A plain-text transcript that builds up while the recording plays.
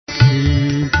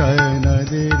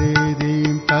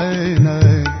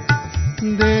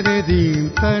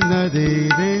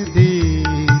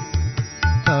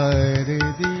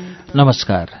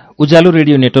नमस्कार। उज्यालो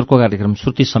रेडियो नेटवर्कको कार्यक्रम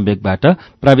श्रुति सम्वेकबाट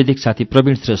प्राविधिक साथी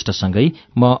प्रवीण श्रेष्ठसँगै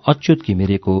म अच्युत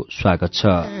घिमिरेको स्वागत छ।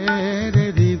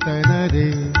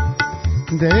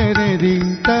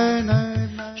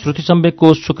 श्रुति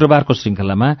सम्वेकको शुक्रबारको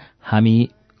श्रृङ्खलामा हामी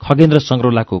खगेन्द्र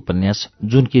संग्रौलाको उपन्यास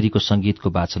जुनकिरीको संगीतको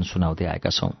वाचन सुनाउँदै आएका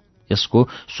छौं। यसको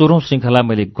 16औं श्रृङ्खला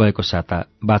मैले गएको साता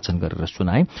वाचन गरेर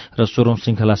सुनाएँ र 16औं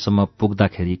श्रृङ्खलासम्म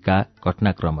पुग्दाखेरिका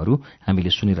घटनाक्रमहरू हामीले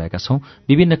सुनिरहेका छौं।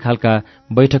 विभिन्न खालका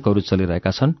बैठकहरू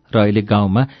चलिरहेका छन् र अहिले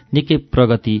गाउँमा निकै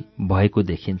प्रगति भएको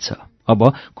देखिन्छ। अब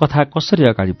कथा कसरी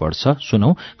अगाडि बढ्छ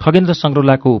सुनौ खगेन्द्र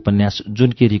संग्रौलाको उपन्यास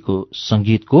जुनकिरीको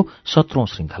संगीतको 17औं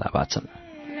श्रृङ्खला वाचन।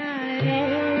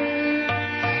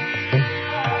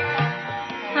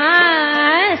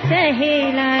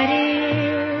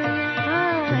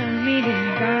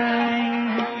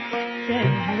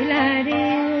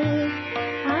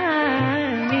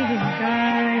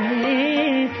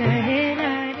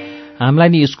 हामीलाई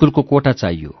नि स्कुलको कोठा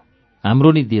चाहियो।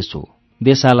 हाम्रो नि देश हो।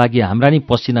 देशा लागि हाम्रा नि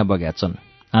पसिना बग्याछन्।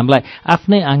 हामीलाई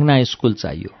आफ्नै आङ्ना स्कुल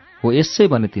चाहियो हो। यसै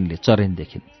भने तिनले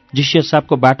चरेनदेखिन्। जिसिया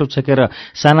साहबको बाटो छेकेर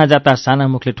साना जाता साना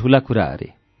मुखले ठूला कुरा अरे।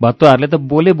 भत्तुहरूले त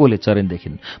बोले बोले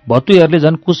चरेनदेखिन्। भत्तुहरूले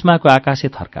झन् कुस्माको आकाशे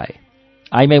थर्काए।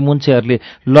 आइमाई मुन्छेहरूले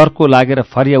लर्को लागेर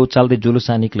फरिया उचाल्दै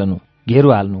जुलुसा निक्लनु,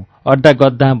 घेरो हाल्नु, अड्डा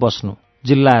गद्दामा बस्नु,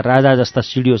 जिल्ला राजा जस्ता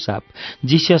सिडियो साहब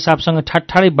जिसिया साहबसँग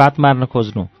ठाडठाडै बात मार्न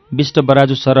खोज्नु, विष्ट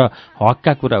बराजु सर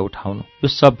हकका कुरा उठाउनु, यो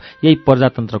सब यही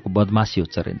प्रजातन्त्रको बदमासी हो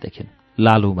चरेनदेखिन्।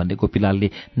 लालु भन्ने गोपीलालले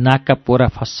नाकका पोरा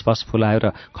फसफस फुलायो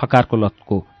र खकारको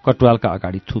लतको कटुवालका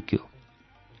अगाडि थुक्यो।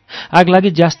 आग लागि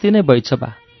ज्यास्ती नै भइछ बा।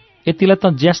 यतिलाई त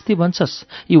ज्यास्ती भन्छस्?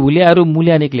 यी हुल्याहरू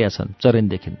मुल्या निक्लिया छन्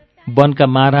चरेनदेखिन्। वनका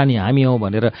महारानी हामी हौं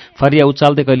भनेर फरिया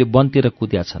उचाल्दै कहिले वनतिर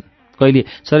कुद्या छन्। कहिले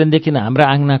चरेनदेखिन् हाम्रा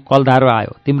आङ्ना कलधारो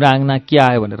आयो, तिम्रा आङ्ना के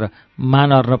आयो भनेर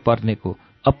मान अर्न पर्नेको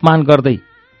अपमान गर्दै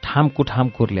ठाम कुठाम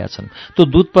कुर्ल्या छन्। त्यो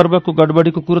दूध पर्वको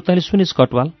गडबडीको कुरो तैँले सुनिस्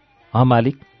कटवाल?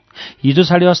 मालिक, हिजो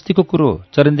साढे अस्तिको कुरो हो।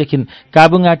 चरेनदेखिन्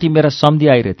काबुङाटी मेरा सम्धी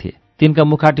आइरहेथे। तिनका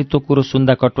मुखाटी त्यो कुरो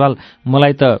सुन्दा कटवाल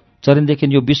मलाई त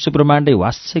चरेनदेखिन् यो विश्व ब्रह्माण्डै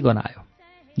वास्सै गनायो।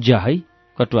 ज्या है,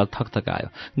 कटवाल थकथकायो।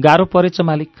 गाह्रो परेछ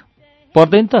मालिक।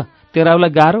 पर्दैन त तेराउलाई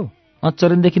गाह्रो?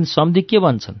 चरेनदेखिन् सम्धी के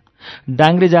भन्छन्?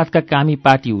 डाङ्ग्रे जातका कामी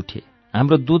पार्टी उठे।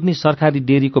 हाम्रो दुध नि सरकारी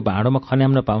डेरीको भाँडोमा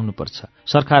खन्याम्न पाउनुपर्छ।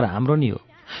 सरकार हाम्रो नि हो।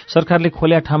 सरकारले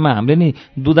खोल्या ठाउँमा हामीले नि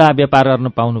दुधा व्यापार गर्न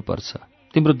पाउनुपर्छ।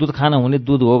 तिम्रो दुध खान हुने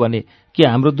दुध हो भने के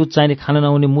हाम्रो दुध चाहिने खान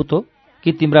नहुने मुत हो?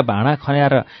 कि तिम्रा भाँडा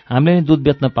खन्याएर हामीले नि दुध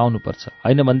बेच्न पाउनुपर्छ?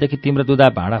 होइन भनेदेखि तिम्रा दुधा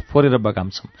भाँडा फोरेर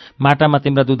बगाउँछौँ। माटामा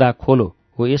तिम्रा दुधा खोलो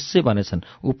हो। यसै भनेछन्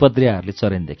उपद्रियाहरूले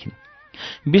चरेनदेखिन्।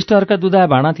 विष्टहरूका दुधा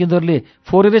भाँडा तिनीहरूले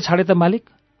फोरेरै छाडे त मालिक?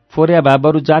 फोर्या भा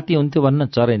बरु जाति हुन्थ्यो भन्न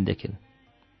चरेनदेखिन्।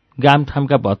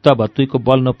 गामठामका भत्ता भत्तुईको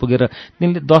बल नपुगेर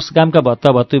तिनले 10 गामका भत्ता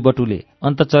भत्तुई बटुले।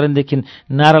 अन्त चरेनदेखिन्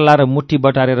नारा लाएर मुठी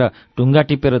बटारेर ढुङ्गा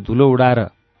टिपेर धुलो उडाएर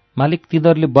मालिक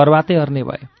तिनीहरूले बर्बादै अर्ने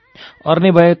भए।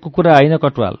 अर्ने भएको कुरा होइन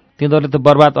कटवाल, तिनीहरूले त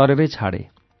बर्बाद अरेरै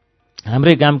छाडे।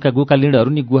 हाम्रै गामका गुका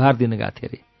लिडहरू नि गुहार दिन गाथे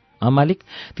रे। मालिक,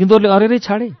 तिनीहरूले अरेरै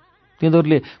छाडे।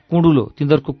 तिनीहरूले कुँडुलो,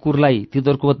 तिनीहरूको कुर्लाई,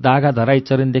 तिनीहरूको दागा धराई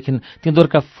चरेनदेखिन्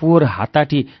तिनीहरूका फोहोर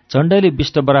हाताटी झण्डैले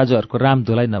विष्ट बराजुहरूको राम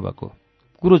धुलाई नभएको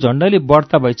कुरो झण्डैले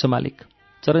बढ्ता भएछ मालिक।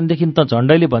 चरेनदेखिन् त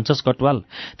झण्डैले भन्छस् कटवाल।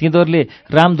 तिनीहरूले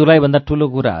राम धुलाई भन्दा ठुलो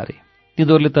कुरा अरे।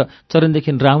 तिनीहरूले त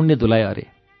चरेनदेखिन् राउन्ने नै धुलाई अरे।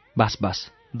 बास बास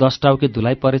 10 टाउके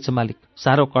धुलाई परेछ मालिक,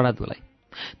 साह्रो कडा धुलाई।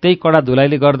 त्यही कडा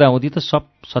धुलाइले गर्दा हुँदी त सब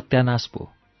सत्यानाश भयो।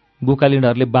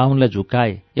 गुकालिनहरूले बाहुनलाई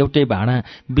झुकाए। एउटै भाँडा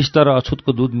विष्ट र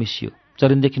अछुतको दुध मिसियो।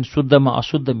 चरेनदेखिन् शुद्धमा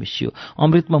अशुद्ध मिसियो,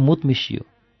 अमृतमा मुत मिसियो।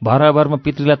 भरभरमा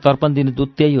पितृलाई तर्पण दिने दुध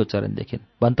त्यही हो चरेनदेखिन्।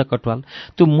 भन्छ कटवाल,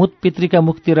 त्यो मुत पितृका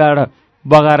मुखतिर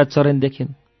बगाएर चरेनदेखिन्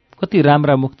कति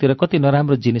राम्रा मुखतिर कति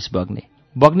नराम्रो जिनिस बग्ने।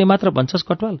 बग्ने मात्र भन्छस्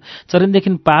कटवाल?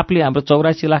 चरेनदेखिन् पापले हाम्रो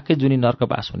 84 लाखकै जुनी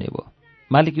नर्कवास हुने भयो।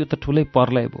 मालिक, यो त ठुलै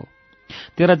पर्लय भयो।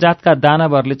 तेरा जातका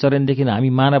दानवहरूले चरेनदेखिन् हामी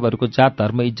मानवहरूको जात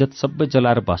धर्म इज्जत सबै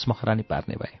जलाएर भस्म खरानी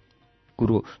पार्ने भए।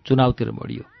 कुरो चुनावतिर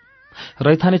मोडियो।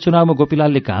 रैथाने चुनावमा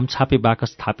गोपीलालले घाम छापे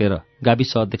बाकस थापेर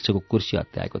गाविस अध्यक्षको कुर्सी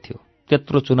हत्याएको थियो।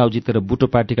 त्यत्रो चुनाव जितेर बुटो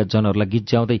पार्टीका जनहरूलाई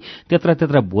गिज्याउँदै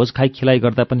त्यत्रा भोज खाइ खिलाइ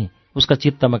गर्दा पनि उसका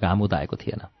चित्तमा घाम उदाएको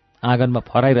थिएन। आँगनमा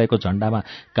फहराइरहेको झण्डामा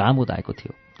घाम उदाएको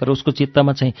थियो। तर उसको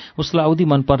चित्तमा चाहिँ उसलाई औधी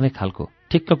मनपर्ने खालको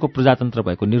ठिक्कको प्रजातन्त्र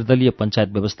भएको निर्दलीय पञ्चायत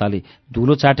व्यवस्थाले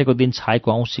धुलो चाटेको दिन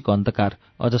छाएको औँसीको अन्धकार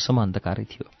अझसम्म अन्धकारै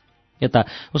थियो। यता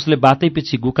उसले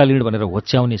बातैपछि गुकालिड भनेर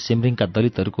होच्याउने सिमरिङका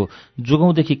दलितहरूको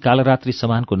जुगौँदेखि कालरात्रि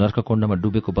समानको नर्ककुण्डमा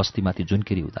डुबेको बस्तीमाथि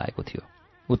जुनकिरी उदाएको थियो।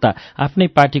 उता आफ्नै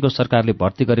पार्टीको सरकारले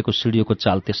भर्ती गरेको सिडियोको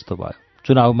चाल त्यस्तो भयो।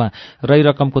 चुनावमा रही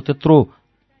रकमको त्यत्रो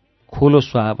खोलो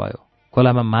स्वाहा भयो।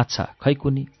 खोलामा माछा खै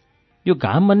कुनी। यो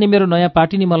घाम भन्ने मेरो नयाँ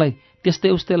पार्टी नि मलाई त्यस्तै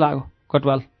उस्तै लाग्यो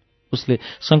कटवाल। उसले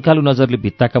शङ्कालु नजरले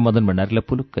भित्ताका मदन भण्डारीलाई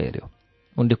पुलुक्क हेऱ्यो।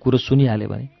 उनले कुरो सुनिहाले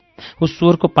भने ऊ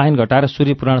स्वरको पाइन घटाएर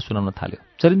सूर्य पुराण सुनाउन थाल्यो।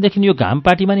 चरिनदेखि यो घाम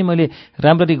पार्टीमा नि मैले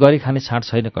राम्ररी गरी खाने छाँट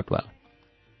छैन कटवाल।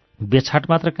 बेछाट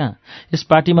मात्र कहाँ, यस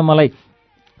पार्टीमा मलाई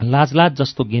लाज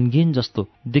जस्तो घिनघिन जस्तो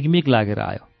दिग्मिग लागेर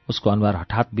आयो। उसको अनुहार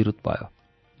हठात विरुद्ध भयो।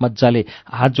 मज्जाले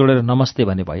हात जोडेर नमस्ते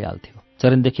भने भइहाल्थ्यो।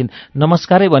 चरनदेखि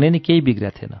नमस्कारै भने नि केही बिग्रिया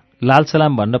थिएन। लाल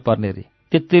सलाम भन्न पर्ने रे।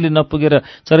 त्यतिले नपुगेर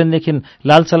चरनदेखि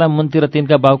लाल सलाम मुन्तिर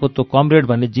तिनका बाउको त्यो कमरेड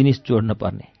भन्ने जिनिस जोड्न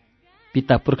पर्ने।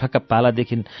 पिता पुर्खाका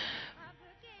पालादेखि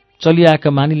चलिआएका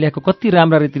मानिल्याएको कति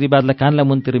राम्रा रीतिरिवाजलाई कानलाई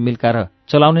मुन्तिर मिल्काएर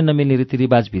चलाउनै नमिल्ने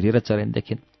रीतिरिवाज भिरेर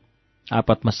चरनदेखि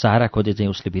आपतमा सहारा खोजे चाहिँ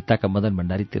उसले भित्ताका मदन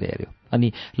भण्डारीतिर हेऱ्यो।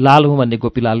 अनि लाल हुँ भन्ने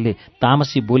गोपीलालले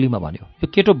तामसी बोलीमा भन्यो, यो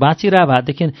केटो बाँचिरह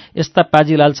भएदेखि यस्ता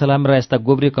पाजी लाल सलाम र यस्ता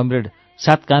गोब्रे कमरेड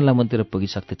सात कानला मुन्तिर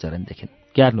पुगिसक्थे चरनदेखि।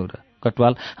 क्यार्नु र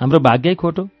कटवाल, हाम्रो भाग्यै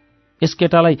खोटो। यस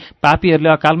केटालाई पापीहरूले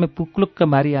अकालमै पुक्लुक्क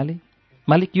मारिहाले।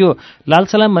 मालिक, यो लाल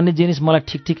सलाम भन्ने जिनिस मलाई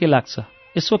ठिकै लाग्छ।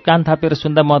 यसो कान थापेर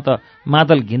सुन्दा म त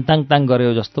मादल घिन्ताङ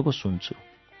गऱ्यो जस्तो पो सुन्छु।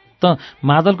 त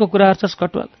मादलको कुरा गर्छस्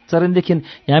कटवाल? चरनदेखि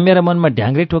यहाँ मेरा मनमा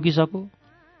ढ्याङ्ग्रै ठोकिसक्यो।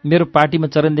 मेरो पार्टीमा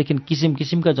चरनदेखि किसिम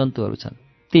किसिमका जन्तुहरू छन्।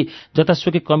 ती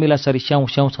जतासुकै कमिलासरी स्याउ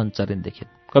स्याउ छन्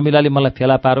चरनदेखि। कमिलाले मलाई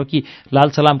फेला पारो कि लाल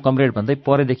सलाम कमरेड भन्दै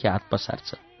परेदेखि हात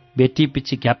पसार्छ। भेटी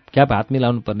पिच्छी घ्याप घ्याप हात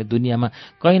मिलाउनु पर्ने दुनियाँमा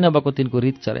कहीँ नभएको तिनको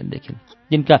रित चरनदेखि।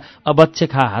 तिनका अबच्छे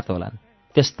खा हात होलान्।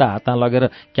 त्यस्ता हातमा लगेर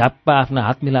घ्याप्पा आफ्ना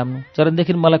हात मिलाउनु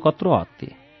चरनदेखि मलाई कत्रो हत्ते।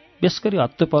 बेसकरी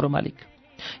हत्तो परो मालिक।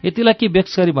 यतिलाई के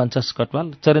बेसकरी भन्छस्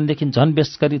कटवाल? चरनदेखि झन्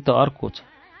बेसकरी त अर्को छ।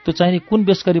 त्यो चाहिने कुन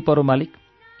बेसकरी परो मालिक?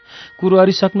 कुरो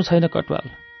अरिसक्नु छैन कटवाल।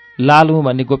 लाल हुँ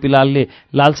भन्ने गोपीलालले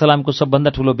लाल सलामको सबभन्दा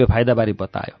ठुलो बेफाइदाबारी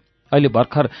बतायो। अहिले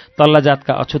भर्खर तल्ला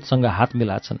जातका अछुतसँग हात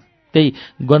मिलाछन्। त्यही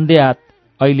गन्दे हात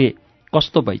अहिले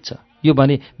कस्तो भइछ यो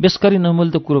भने बेसकरी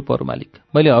नमुल्दो कुरो परो मालिक।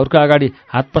 मैले अरूका अगाडि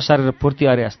हात पसारेर फुर्ती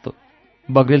अरे जस्तो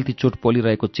बग्रेलती चोट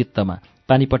पोलिरहेको चित्तमा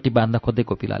पानीपट्टि बाँध्न खोज्दै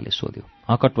गोपीलालले सोध्यो।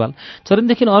 कटवाल,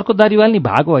 चरनदेखि अर्को दारीवाल नि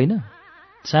भागो होइन?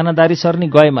 साना दारी सर्नी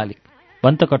गए मालिक।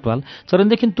 भन् त कटवाल,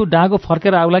 चरनदेखि तँ डाँगो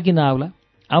फर्केर आउला कि नआउला?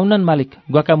 आउनन् मालिक,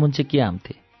 गएका मुन्छे के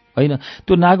आम्थे। होइन,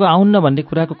 त्यो नागो आउन्न भन्ने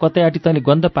कुराको कतै आँटी तैँले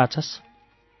गन्ध पाछस्?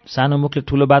 सानो मुखले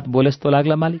ठुलो बात बोलेस्तो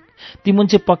लाग्ला मालिक। ती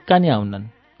मुन्छे पक्का नि आउनन्।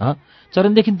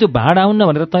 चरनदेखि त्यो भाँड आउन्न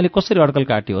भनेर तैँले कसरी अड्कल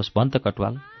काट्योस्? भन् त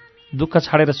कटवाल। दुःख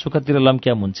छाडेर सुखतिर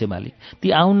लम्क्या मुन्छे मालिक। ती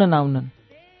आउनन्।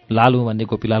 लाल हुँ भन्ने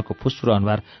गोपीलालको फुस्रो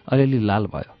अनुहार अलिअलि लाल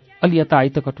भयो। अलि यता आइ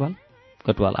त कटवाल।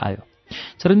 कटवाल आयो।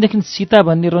 चरनदेखि सीता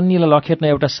भन्ने रन्नीलाई लखेट्न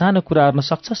एउटा सानो कुरा गर्न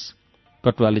सक्छस्?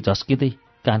 कटवालले झस्किँदै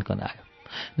कानकन आयो।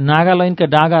 नागालैनका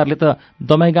डाँगाहरूले त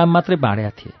दमाईगाम मात्रै भाँड्या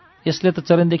थिए। यसले त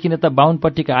चरनदेखि यता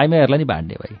बाहुनपट्टिका आइमाईहरूलाई नि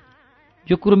भाँड्ने भए।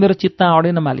 यो कुरो मेरो चित्तमा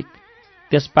अडेन मालिक।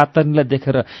 त्यस पात्तरनीलाई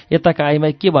देखेर यताका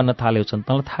आइमाई के भन्न थाल्यो छन्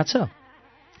तँलाई थाहा छ?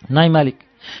 नाइ मालिक,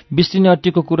 बिस्टिने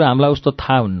अट्टीको कुरो हामीलाई उस्तो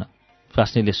थाहा हुन्न।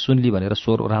 स्वास्नीले सुनली भनेर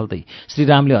स्वर ओह्राल्दै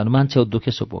श्रीरामले हनुमान छेउ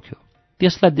दुखेसो पोख्यो।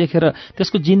 त्यसलाई देखेर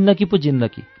त्यसको जिन्दगी पो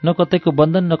जिन्दगी, न कतैको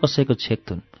बन्धन न कसैको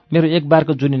छेकथुन। मेरो एक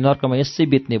बारको जुनी नर्कमा यसै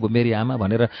बित्ने भो मेरी आमा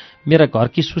भनेर मेरा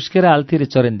घरकी सुस्केर हाल्थे रे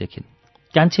चरनदेखि।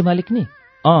 कान्छी मालिक नि?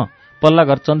 पल्ला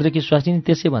घर चन्द्रकी स्वास्नी नि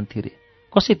त्यसै भन्थे रे।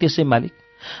 कसै त्यसै मालिक?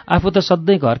 आफू त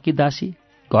सधैँ घरकी दासी,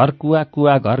 घर कुवा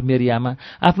कुवा घर मेरी आमा।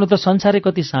 आफ्नो त संसारै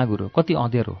कति साँगुरो, कति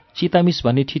अँधेरो। सीतामिस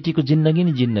भन्ने ठिटीको जिन्दगी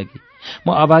नि जिन्दगी,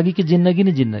 म अभागीकी जिन्दगी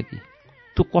नि जिन्दगी।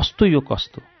 तँ कस्तो यो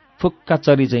कस्तो फुक्का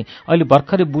चरी चाहिँ अहिले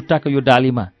भर्खरै बुट्टाको यो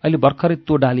डालीमा, अहिले भर्खरै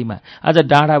त्यो डालीमा, आज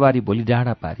डाँडाबारी भोलि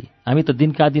डाँडा पारी। हामी त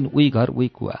दिनका दिन उही घर उही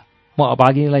कुवा। म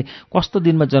अभागिनीलाई कस्तो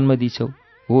दिनमा जन्म दिन्छौ?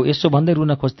 हो यसो भन्दै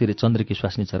रुन खोज्थे रे चन्द्रकी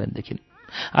स्वास्नी चरनदेखि।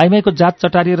 आइमाईको जात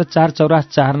चटारिएर चार चौरास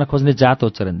चार्न खोज्ने जात हो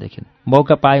चरनदेखि।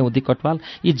 मौका पाए हुँदी कटवाल,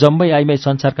 यी जम्मै आइमाई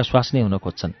संसारका स्वास्नी हुन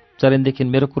खोज्छन्। चरनदेखि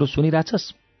मेरो कुरो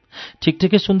सुनिरहेछस्?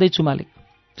 ठिकै सुन्दैछु मालिक।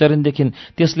 चरनदेखि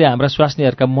त्यसले हाम्रा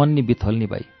स्वास्नीहरूका मन नि बिथोल्ने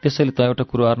भई। त्यसैले तँ एउटा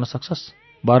कुरो गर्न सक्छस्?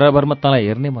 भरभरमा तँलाई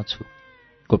हेर्ने म छु।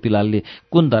 गोपीलालले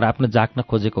कुन धराप्न जाक्न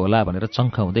खोजेको होला भनेर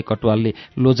चङ्ख हुँदै कटवालले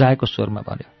लोजाएको स्वरमा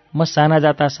भन्यो, म साना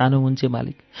जाता सानो हुन्छे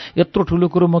मालिक। यत्रो ठुलो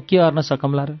कुरो म के अर्न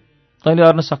सकमला र? तैँले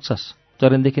अर्न सक्छस्।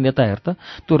 चरनदेखि यता हेर त,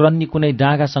 तँ रन्नी कुनै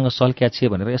डाँगासँग सल्क्या छे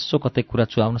भनेर यसो कतै कुरा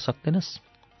चुहाउन सक्दैनस्?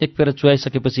 एक फेर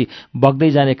चुहाइसकेपछि बग्दै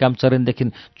जाने काम चरनदेखि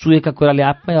चुहेका कुराले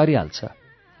आफमै हरिहाल्छ।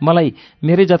 मलाई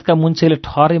मेरै जतका मुन्छेले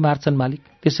ठहरै मार्छन् मालिक।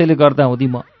 त्यसैले गर्दा हुँदी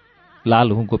म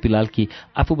लाल हुँ गोपीलालकी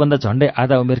आफूभन्दा झण्डै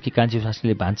आधा उमेरकी कान्छी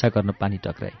स्वास्नीले भान्सा गर्न पानी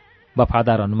टक्राए।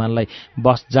 वफादार हनुमानलाई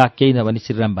बस जा केही नभनी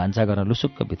श्रीराम भान्सा गर्न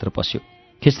लुसुक्क भित्र पस्यो।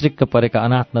 खिस्रिक्क परेका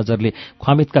अनाथ नजरले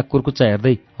ख्वामितका कुर्कुच्चा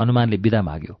हेर्दै हनुमानले बिदा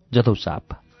माग्यो। जतौ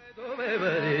साप।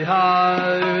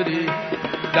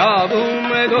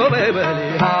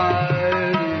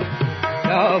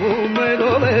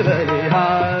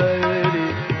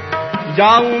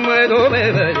 जाऊं मैं दो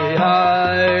बेबरी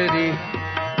हारी,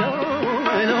 जाऊं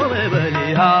मैं दो बेबरी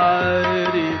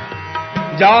बलिहारी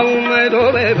जाऊं मैं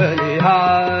धोबे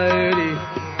बलिहारी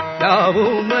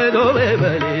जाऊं मैं धोबे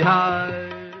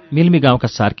बलिहारी। मिल्मी गाउँका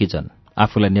सार्कीजन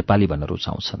आफूलाई नेपाली भन्न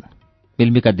रुचाउँछन्।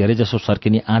 मिल्मीका धेरैजसो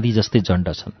सर्किनी आँधी जस्तै जण्ड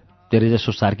छन्।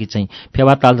 धेरैजसो सार्की चाहिँ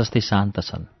फेवाताल जस्तै शान्त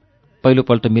छन्।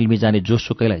 पहिलोपल्ट मिल्मी जाने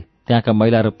जोसुकैलाई त्यहाँका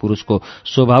महिला र पुरुषको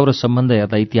स्वभाव र सम्बन्ध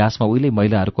हेर्दा इतिहासमा उहिले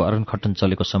महिलाहरूको अरनखटन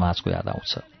चलेको समाजको याद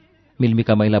आउँछ।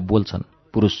 मिल्मीका महिला बोल्छन्,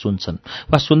 पुरुष सुन्छन्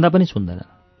वा सुन्दा पनि सुन्दैनन्।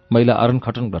 महिला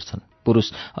अरनखटन गर्छन्,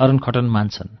 पुरुष अरनखटन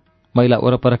मान्छन्। महिला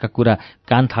वरपरका कुरा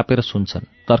कान थापेर सुन्छन्,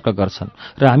 तर्क गर्छन्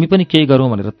र हामी पनि केही गरौँ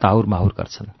भनेर ताहुर माहुर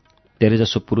गर्छन्।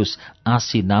 धेरैजसो पुरुष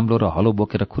आँसी, नाम्लो र हलो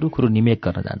बोकेर खुरुखुरु निमेक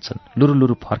गर्न जान्छन्,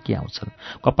 लुरु फर्की आउँछन्,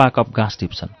 कपाकप घाँस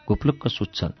टिप्छन्, घुप्लुक्क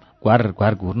सुत्छन्,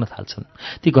 घ्वार घुर्न थाल्छन्।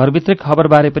 ती घरभित्रै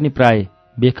खबरबारे पनि प्राय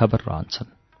बेखबर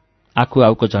रहन्छन्। आखु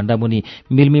आउको झण्डामुनि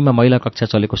मिल्मीमा महिला कक्षा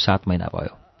चलेको 7 महिना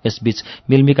भयो। यसबीच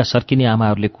मिल्मीका सर्किनी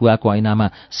आमाहरूले कुवाको ऐनामा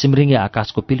सिमरिङ्गे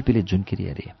आकाशको पिलपिले जुनकिरी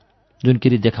हेरे।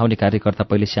 जुनकिरी देखाउने कार्यकर्ता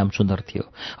पहिले श्यामसुन्दर थियो,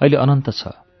 अहिले अनन्त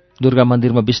छ। दुर्गा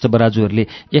मन्दिरमा विष्ट बराजुहरूले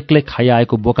एक्लै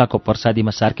खाइआएको बोकाको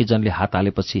प्रसादीमा सार्कीजनले हात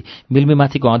हालेपछि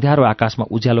मिल्मीमाथिको अँध्यारो आकाशमा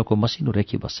उज्यालोको मसिनो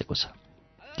रेखी बसेको छ।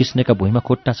 किस्नेका भुइँमा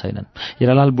खुट्टा छैनन्।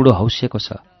 हिरालाल बुढो हौसिएको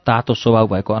छ। तातो स्वभाव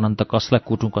भएको अनन्त कसला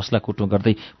कुटुँ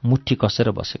गर्दै मुट्ठी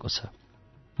कसेर बसेको छ।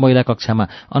 महिला कक्षामा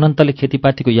अनन्तले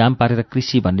खेतीपातीको याम पारेर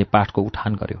कृषि भन्ने पाठको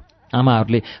उठान गर्यो।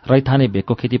 आमाहरूले रैथाने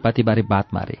भेगको खेतीपातीबारे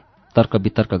बात मारे, तर्क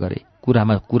वितर्क गरे,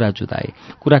 कुरामा कुरा जुदाए,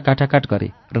 कुरा काटाकाट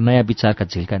गरे र नयाँ विचारका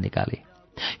झिल्का निकाले।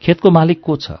 खेतको मालिक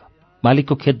को छ?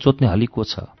 मालिकको खेत जोत्ने हली को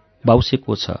छ? बाउसे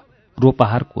को छ?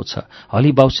 रोपाहार को छ?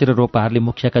 हली बाउसे र रोपाहारले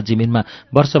मुखियाका जमिनमा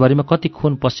वर्षभरिमा कति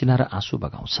खून पसिना र आँसु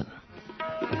बगाउँछन्।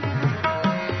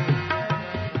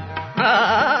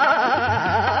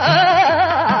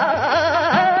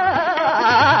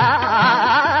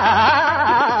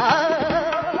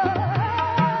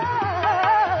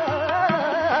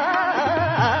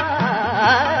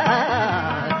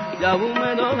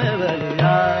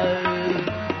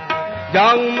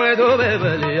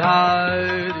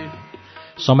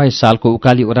 समय सालको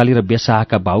उकाली ओराली र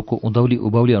बेसाहाका भाउको उधौली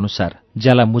उभौली अनुसार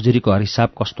ज्याला मुजुरीको हरिसाब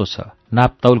कस्तो छ?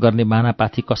 नापतौल गर्ने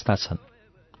मानापाथी कस्ता छन्?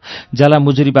 ज्याला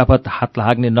मुजुरी बापत हात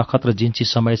लाग्ने नखत र जिन्सी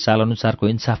समय साल अनुसारको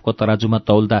इन्साफको तराजुमा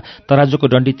तौल्दा तराजुको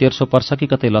डण्डी 1300 पर्छ कि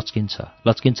कतै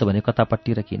लच्किन्छ भने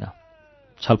कतापट्टि र किन?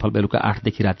 छलफल बेलुका 8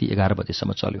 देखि राति 11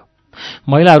 बजेसम्म चल्यो।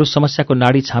 महिलाहरू समस्याको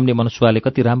नाडी छाम्ने मनसुवाले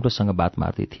कति राम्रोसँग बात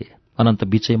मार्दै थिए। अनन्त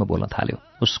बीचैमा बोल्न थाल्यो।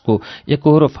 उसको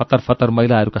एकहोरो फतर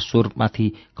महिलाहरूका स्वरमाथि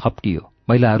खप्टियो।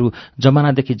 महिलाहरू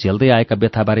जमानादेखि झेल्दै आएका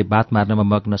व्यथाबारे बात मार्नमा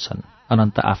मग्न छन्।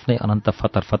 अनन्त आफ्नै अनन्त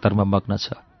फतरमा मग्न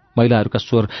छ। महिलाहरूका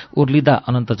स्वर उर्लिँदा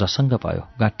अनन्त झसङ्ग भयो।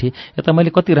 गाँठे यता मैले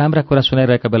कति राम्रा कुरा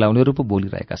सुनाइरहेका बेला उनीहरू पो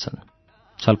बोलिरहेका छन्।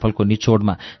 छलफलको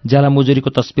निचोडमा ज्याला मुजुरीको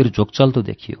तस्बिर झोकचल्दो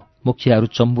देखियो। मुखियाहरू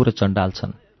चम्बु र चण्डाल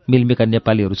छन्। मिल्मीका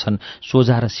नेपालीहरू छन्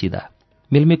सोझा र सिधा।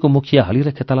 मिल्मीको मुखिया हली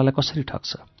र खेतालालाई कसरी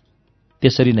ठग्छ?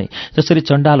 त्यसरी नै जसरी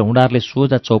चण्डाल हुँडारले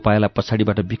सोझा चौपायालाई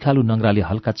पछाडिबाट बिखालु नङ्ग्राले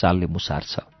हल्का चालले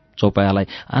मुसार्छ, चौपायालाई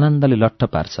आनन्दले लट्ठ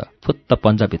पार्छ, फुत्त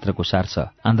पन्जाभित्र घुसार्छ,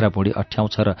 आन्द्रा भुँडी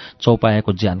अठ्याउँछ र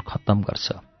चौपायाको ज्यान खत्तम गर्छ।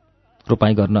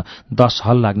 रोपाइँ गर्न 10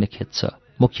 हल लाग्ने खेत छ।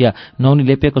 मुखिया नौनी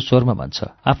लेपेको स्वरमा भन्छ,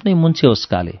 आफ्नै मुन्छे होस्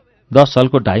काले, 10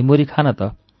 हलको ढाइमोरी खान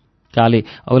त।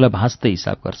 काले औला भाँच्दै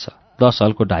हिसाब गर्छ। 10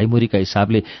 हलको ढाइमोरीका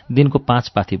हिसाबले दिनको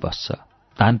 5 पाथी बस्छ।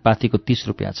 धान पाथीको 30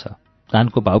 रुपियाँ छ।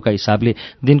 धानको भाउका हिसाबले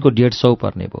दिनको 150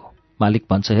 पर्ने भयो। मालिक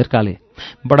भन्छ, हेर काले,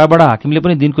 बडा हाकिमले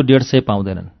पनि दिनको 150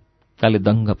 पाउँदैनन्। काले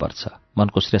दङ्ग पर्छ।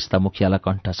 मनको श्रेष्ठता मुखियालाई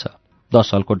कण्ठ छ। 10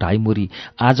 हलको ढाइमुरी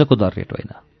आजको दर रेट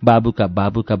होइन, बाबुका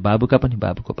पनि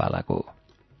बाबुको पालाको हो।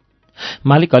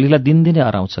 मालिक हलीलाई दिनदिनै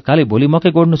अराउँछ। काले भोलि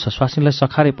मकै गोड्नु छ, स्वास्नीलाई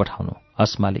सखारै पठाउनु।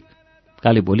 हस् मालिक।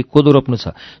 काले भोलि कोदो रोप्नु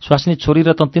छ, स्वास्नी छोरी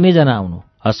र त तिनैजना आउनु।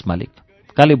 हस् मालिक।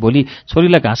 काले भोलि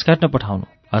छोरीलाई घाँस काट्न पठाउनु।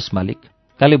 हस् मालिक।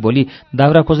 काले भोलि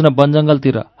दाउरा खोज्न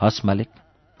वनजङ्गलतिर। हस् मालिक।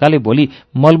 काले भोलि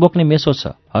मल बोक्ने मेसो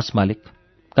छ। हस् मालिक।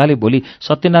 काले भोलि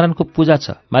सत्यनारायणको पूजा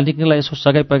छ, मालिकलाई यसो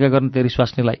सगाई पैगा गर्न तेरी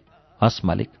स्वास्नीलाई। हस्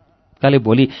मालिक। काले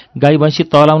भोलि गाई भैँसी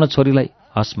तलाउन छोरीलाई।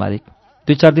 हस् मालिक।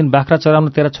 2-4 दिन बाख्रा चराउन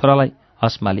तेरा छोरालाई।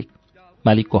 हस् मालिक।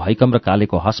 मालिकको हैकम र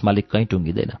कालेको हस् मालिक कहीँ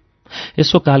टुङ्गिँदैन।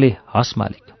 यसो काले हस्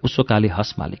मालिक, उसो काले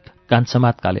हस् मालिक,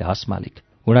 कान्छमात काले हस् मालिक,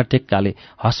 हुँडा टेक काले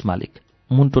हस् मालिक,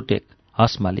 मुन्टो टेक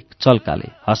हस् मालिक, चल काले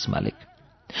हस् मालिक।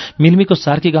 मिल्मीको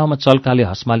सार्की गाउँमा चल काले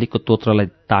हस् मालिकको तोत्रलाई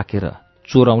ताकेर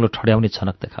चोर औँलो ठड्याउने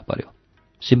छनक देखा पर्यो।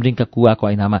 सिमरिङका कुवाको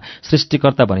ऐनामा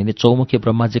सृष्टिकर्ता भनिने चौमुखे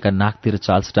ब्रह्माजीका नाकतिर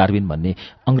चार्ल्स डार्विन भन्ने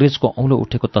अंग्रेजको औँलो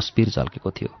उठेको तस्बिर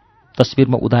झल्केको थियो।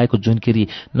 तस्बिरमा उदाएको जुनकिरी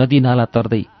नदी नाला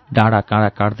तर्दै डाँडा काँडा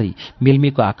काट्दै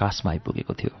मिल्मीको आकाशमा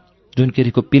आइपुगेको थियो।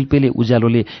 जुनकिरीको पिलपिले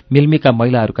उज्यालोले मिल्मीका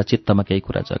महिलाहरूका चित्तमा केही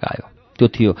कुरा जगायो। त्यो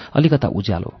थियो अलिकता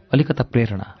उज्यालो, अलिकता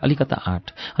प्रेरणा, अलिकता आँट।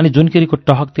 अनि जुनकिरीको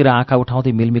टहकतिर आँखा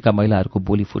उठाउँदै मिल्मीका महिलाहरूको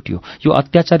बोली फुट्यो, यो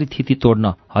अत्याचारी थिति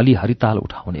तोड्न हली हरिताल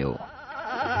उठाउने हो।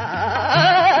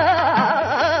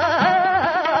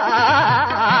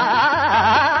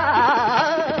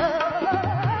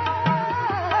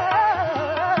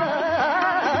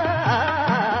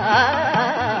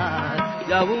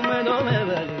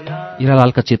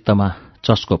 हिरालालका चित्तमा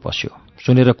चस्को पस्यो।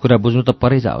 सुनेर कुरा बुझ्नु त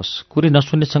परै जाओस्, कुरै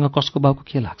नसुन्नेसँग कसको बाउको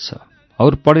के लाग्छ?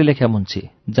 हौर पढे लेख्या मुन्छे,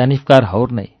 जानिफकार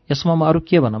हौर नै, यसमा म अरू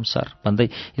के भनौँ सर भन्दै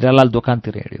हिरालाल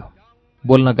दोकानतिर हिँड्यो।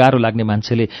 बोल्न गाह्रो लाग्ने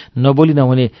मान्छेले नबोली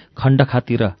नहुने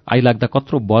खण्डखातिर आइलाग्दा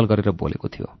कत्रो बल गरेर बोलेको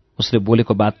थियो। उसले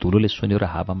बोलेको बात धुलोले सुन्यो र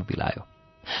हावामा बिलायो।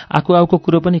 आकु आउको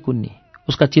कुरो पनि कुन्नी।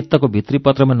 उसका चित्तको भित्री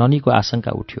पत्रमा ननीको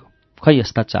आशंका उठ्यो। खै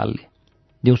यस्ता चालले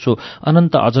दिउँसो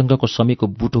अनन्त अजङ्गको समीको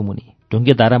बुटो मुनि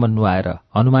ढुङ्गे धारामा नुहाएर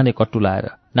हनुमाने कट्टु लाएर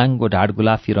नाङ्गो ढाड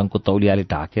गुलाफी रङको तौलियाले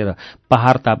ढाकेर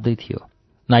पहाड ताप्दै थियो।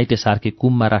 नाइटे सार्की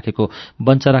कुममा राखेको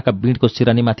बन्चराका बिँडको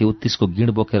सिरानीमाथि उत्तिसको गिँड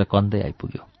बोकेर कन्दै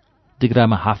आइपुग्यो।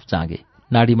 दिग्रामा हाफ जाँगे,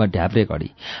 नाडीमा ढ्याब्रे घडी,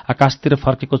 आकाशतिर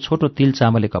फर्केको छोटो तिल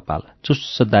चामले कपाल,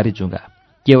 चुस्स दारी जुङ्गा,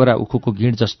 केवरा उखुको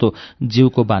गिँड जस्तो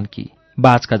जिउको बान्की,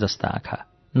 बाजका जस्ता आँखा,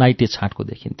 नाइटे छाँटको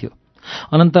देखिन्थ्यो।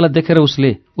 अनन्तलाई देखेर उसले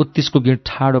उत्तिसको गिँड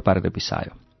ठाडो पारेर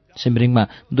बिसायो। सिमरिङमा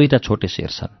 2टा छोटे शेर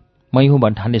छन्, मै हुँ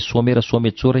भन्ठान्ने सोमे र सोमे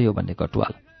चोरै हो भन्ने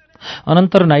कटुवाल।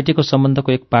 अनन्त र नाइटेको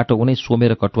सम्बन्धको एक पाटो उनै सोमे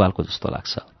र कटुवालको जस्तो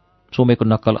लाग्छ। सोमेको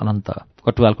नक्कल अनन्त,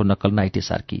 कटुवालको नक्कल नाइटे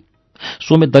सार्की।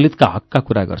 सोमे दलितका हकका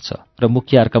कुरा गर्छ र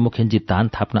मुखियाहरूका मुखेन्जी धान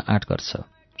थाप्न आँट गर्छ।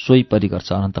 सोही परी गर्छ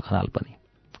अनन्त खनाल पनि।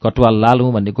 कटुवाल लाल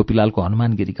हुँ भन्ने गोपीलालको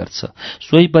हनुमानगिरी गर्छ,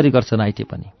 सोही परी गर्छ नाइटे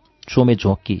पनि। सोमे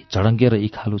झोकी, झडङ्गे र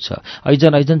इखालु छ,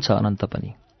 ऐजन ऐजन छ अनन्त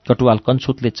पनि। कटुवाल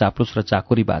कन्छुतले चाप्लुस र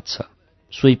चाकोरी बाज छ,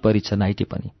 सोही परी छ नाइटे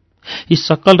पनि। यी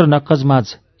सक्कल र नक्कजमाझ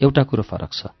एउटा कुरो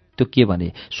फरक छ। त्यो के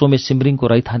भने सोमे सिमरिङको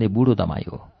रैथाने बुढो दमाई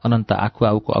हो, अनन्त आखु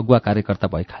आउको अगुवा कार्यकर्ता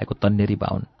भइखाएको तन्नेरी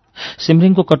बाहुन।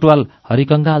 सिमरिङको कटुवाल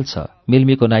हरिकङ्गाल छ,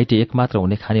 मिल्मीको नाइटे एकमात्र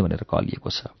हुने खाने भनेर कलिएको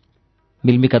छ।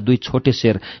 मिल्मीका 2 छोटे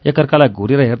शेर एकअर्कालाई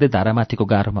घुरेर हेर्दै धारामाथिको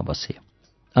गाह्रोमा बसे।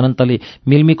 अनन्तले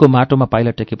मिल्मीको माटोमा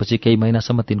पाइला टेकेपछि केही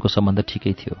महिनासम्म तिनको सम्बन्ध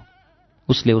ठिकै थियो।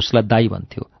 उसले उसलाई दाई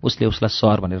भन्थ्यो, उसले उसलाई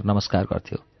सर भनेर नमस्कार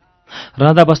गर्थ्यो।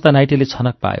 रहँदा बस्दा नाइटेले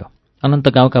छनक पायो। अनन्त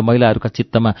गाउँका महिलाहरूका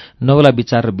चित्तमा नौला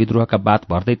विचार र विद्रोहका बात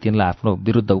भर्दै तिनलाई आफ्नो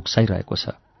विरुद्ध उक्साइरहेको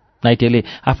छ। नाइटेले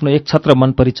आफ्नो एक छत्र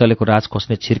मन परि चलेको राज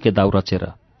खोस्ने छिर्के दाउ रचेर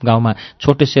गाउँमा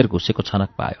छोटे शेर घुसेको छनक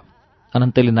पायो।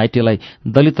 अनन्तले नाइटेलाई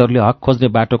दलितहरूले हक खोज्ने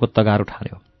बाटोको तगारो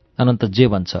ठान्यो। अनन्त जे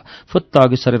भन्छ फुत्त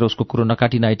अघि सरेर उसको कुरो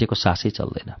नकाटी नाइटेको सासै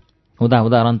चल्दैन। हुँदा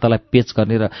हुँदा अनन्तलाई पेच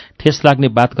गर्ने र ठेस लाग्ने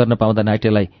बात गर्न पाउँदा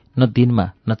नाइटेलाई न दिनमा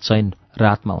न चैन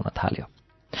रातमा हुन थाल्यो।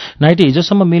 नाइटे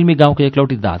हिजोसम्म मिल्मी गाउँको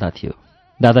एकलौटी दादा थियो।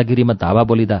 दादागिरीमा धावा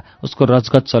बोलिँदा उसको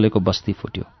रजगत चलेको बस्ती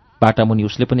फुट्यो। बाटामुनि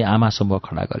उसले पनि आमा समूह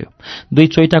खडा गर्यो। 2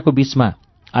 चोइटाको बीचमा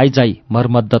आइजाई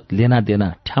मरमद्दत लेना देना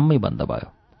ठ्याम्मै बन्द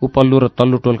भयो। उपल्लो र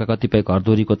तल्लो टोलका कतिपय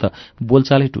घरधोरीको त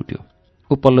बोलचालै टुट्यो।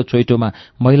 उपल्लो चोइटोमा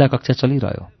महिला कक्षा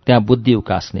चलिरह्यो। त्यहाँ बुद्धि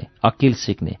उकास्ने, अकिल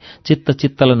सिक्ने,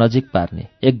 चित्तलाई नजिक पार्ने,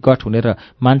 एकगठ हुने र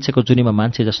मान्छेको जुनीमा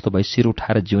मान्छे जस्तो भई शिर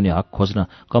उठाएर जिउने हक खोज्न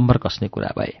कम्बर कसने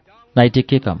कुरा भए। नाइटे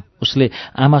के कम, उसले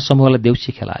आमा समूहलाई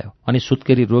देउसी खेलायो अनि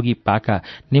सुत्केरी रोगी पाका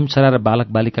निमछरा र बालक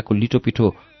बालिकाको लिटो पिठो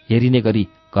हेरिने गरी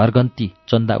घरगन्ती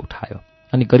चन्दा उठायो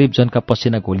अनि गरिब जनका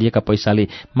पसिना घोलिएका पैसाले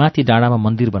माथि डाँडामा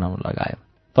मन्दिर बनाउन लगायो।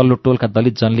 तल्लो टोलका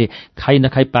दलित जनले खाई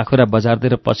नखाई पाखुरा बजार्दै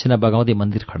र पसिना बगाउँदै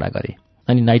मन्दिर खडा गरे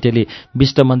अनि नाइटेले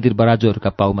विष्ट मन्दिर बराजुहरूका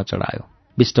पाउमा चढायो।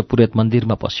 विष्ट पुरेत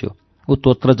मन्दिरमा पस्यो। ऊ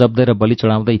तोत्र जप्दै र बलि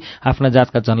चढाउँदै आफ्ना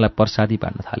जातका जनलाई प्रसादी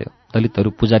बाँड्न थाल्यो। दलितहरू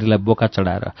पुजारीलाई बोका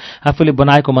चढाएर आफूले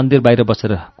बनाएको मन्दिर बाहिर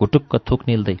बसेर घुटुक्क थुक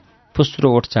निल्दै फुस्रो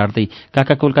ओठ चाड्दै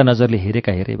काकाकुलका नजरले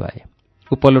हेरेका हेरे भए।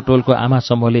 उपल्लो टोलको आमा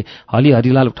समूहले हली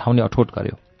हरिलाल उठाउने अठोट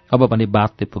गर्यो। अब भने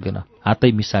बातले पुगेन,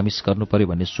 हातै मिसामिस गर्नु पर्यो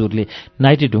भन्ने सुरले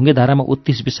नाइटे ढुङ्गे धारामा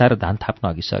उत्तिस बिसाएर धान थाप्न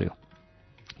अघि सर्यो।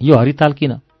 यो हरिताल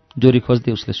किन? जोरी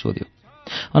खोज्दै उसले सोध्यो।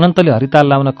 अनन्तले हरिताल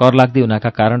लाउन कर लाग्दै हुनाका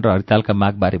कारण र हरितालका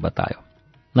मागबारे बतायो।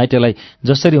 नाइटेलाई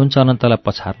जसरी हुन्छ अनन्तलाई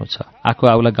पछार्नु छ, आखु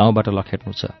आउलाई गाउँबाट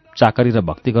लखेट्नु छ, चाकरी र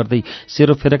भक्ति गर्दै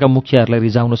सेरो फेरेका मुखियाहरूलाई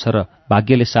रिजाउनु छ र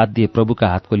भाग्यले साथ दिए प्रभुका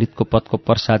हातको लितको पदको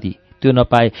प्रसादी त्यो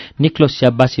नपाए निक्लो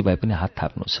स्याब्बासी भए पनि हात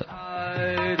थाप्नु छ।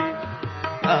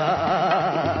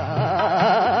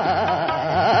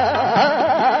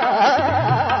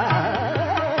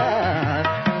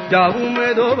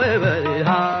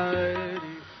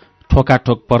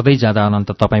 ठोकाठोक पर्दै जाँदा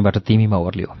अनन्त तपाईँबाट तिमीमा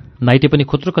ओर्ल्यो। नाइटे पनि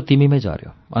खुत्रुक तिमीमै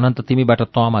झर्यो। अनन्त तिमीबाट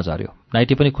तँमा झर्यो।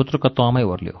 नाइटे पनि खुत्रुक तँमै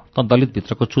ओर्ल्यो। त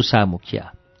दलितभित्रको चुसा मुखिया,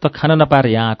 त खान नपाएर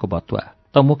यहाँ आएको भतुवा,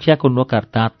 त मुखियाको नोकार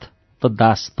दाँत, त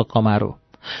दास, त कमारो,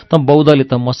 त बौद्धले,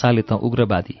 त मसाले, त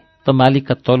उग्रवादी, त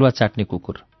मालिकका तलुवा चाट्ने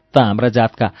कुकुर, त हाम्रा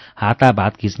जातका हाता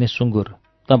भात घिच्ने सुँगुर,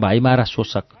 त भाइमारा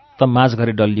शोषक, त माझ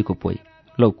घरे डल्लीको पोइ,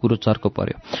 लौ कुरो चर्को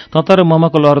पर्यो। तँ तर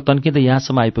ममको लहरो तन्किँदै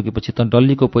यहाँसम्म आइपुगेपछि त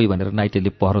डल्लीको पोइ भनेर नाइटेले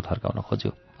पहरो थर्काउन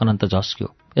खोज्यो। अनन्त झस्क्यो।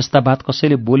 यस्ता बात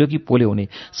कसैले बोल्यो कि पोल्यो हुने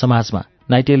समाजमा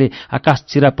नाइटेले आकाश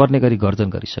चिरा पर्ने गरी गर्जन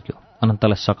गरिसक्यो।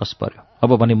 अनन्तलाई सकस पर्यो।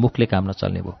 अब भने मुखले काम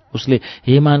नचल्ने भयो। उसले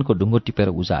हेमानको ढुङ्गो टिपेर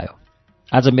उजायो।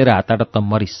 आज मेरा हातबाट त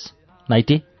मरिस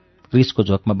नाइटे। रिसको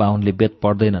झोकमा बाहुनले बेत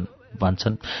पढ्दैनन्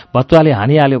भन्छन्। भतुवाले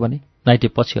हानिहाल्यो भने नाइटे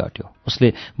पछि हट्यो।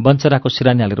 उसले बन्चराको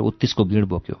सिरानी हालेर उत्तिसको गिँड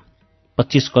बोक्यो।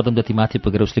 25 कदम जति माथि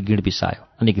पुगेर उसले गिँड बिसायो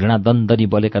अनि घृणा दन्दनी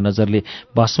बलेका नजरले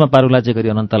भस्म पारुलाजे गरी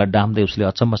अनन्तलाई डाम्दै उसले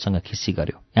अचम्मसँग खिस्सी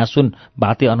गर्यो। यहाँ सुन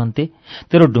भाते अनन्ते,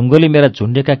 तेरो ढुङ्गोले मेरा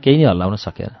झुन्डेका केही नै हल्लाउन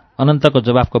सकेन। अनन्तको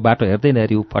जवाफको बाटो हेर्दै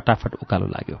नहेरी ऊ फटाफट उकालो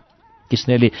लाग्यो।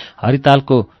 कृष्णले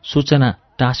हरितालको सूचना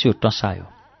टाँस्यो टसायो।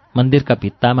 मन्दिरका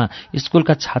भित्तामा,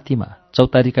 स्कुलका छातीमा,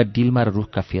 चौतारीका डिलमा र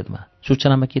रुखका फेदमा।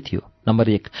 सूचनामा के थियो? नम्बर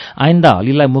 1, आइन्दा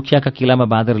हलीलाई मुखियाका किलामा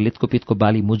बाँधेर लितकोपितको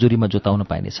बाली मुजुरीमा जोताउन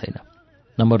पाइने छैन।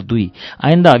 नम्बर 2,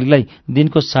 आइन्दा हलीलाई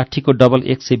दिनको 60 को डबल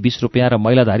 120 रुपियाँ र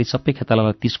महिलाधारी सबै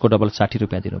खेतालालाई 30 को डबल 60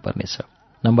 रुपियाँ दिनुपर्नेछ।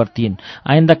 नम्बर 3,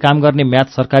 आइन्दा काम गर्ने म्याद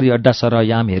सरकारी अड्डा सरह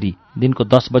याम हेरी दिनको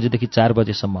 10 बजेदेखि 4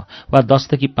 बजेसम्म वा 10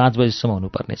 देखि 5 बजेसम्म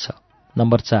हुनुपर्नेछ।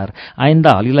 नम्बर 4,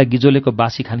 आइन्दा हलीलाई गिजोलेको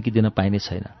बासी खान्की दिन पाइने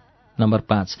छैन। नम्बर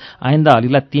 5, आइन्दा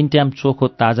हलीलाई 3 टाइम चोखो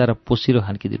ताजा र पोसिरो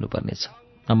खान्की दिनुपर्नेछ।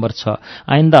 नम्बर 6,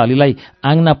 आइन्दा हलीलाई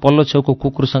आङ्ना पल्लो छेउको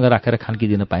कुकुरसँग राखेर खान्की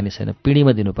दिन पाइने छैन,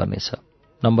 पिँढीमा दिनुपर्नेछ।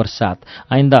 नम्बर 7,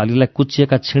 आइन्दा हलीलाई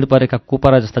कुचिएका छिण परेका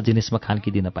कुपरा जस्ता जिनिसमा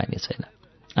खान्की दिन पाइने छैन।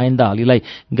 आइन्दा हलीलाई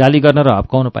गाली गर्न र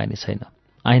हप्काउन पाइने छैन।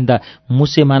 आइन्दा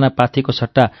मुसे माना पाथीको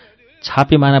सट्टा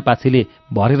छापे माना पाथीले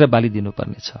भरेर बाली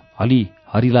दिनुपर्नेछ। हली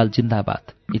हरिलाल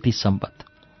जिन्दाबाद इति सम्बत।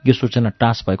 यो सूचना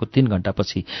टाँस भएको 3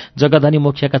 घण्टापछि जग्गाधनी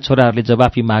मुखियाका छोराहरूले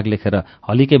जवाफी माग लेखेर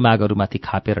हलीकै मागहरूमाथि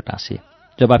खापेर टाँसे।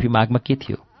 जवाफी मागमा के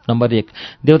थियो? नम्बर 1,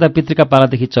 देवता पितृका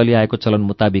पालादेखि चलिआएको चलन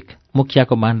मुताबिक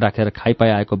मुखियाको मान राखेर खाइपाइ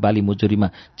आएको बाली मुजुरीमा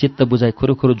चित्त बुझाइ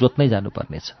खुरुखुरु जोत्नै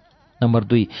जानुपर्नेछ। नम्बर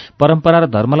 2, परम्परा र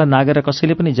धर्मलाई नागेर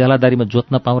कसैले पनि ज्यालादारीमा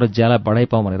जोत्न पाउँ र ज्याला बढाइ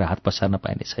पाउँ भनेर हात पसार्न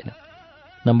पाइने छैन।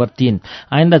 नम्बर 3,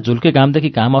 आइन्दा झुल्के घामदेखि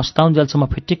घाम अस्ताउन्जेलसम्म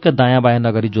फिटिक्क दायाँ बायाँ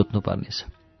नगरी जोत्नुपर्नेछ।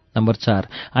 नम्बर 4,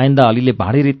 आइन्दा हलीले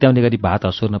भाँडी रित्याउने गरी भात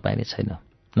हसुर्न पाइने छैन।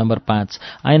 नम्बर 5,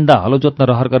 आइन्दा हलो जोत्न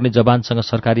रहर गर्ने जवानसँग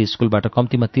सरकारी स्कुलबाट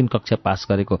कम्तीमा 3 कक्षा पास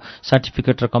गरेको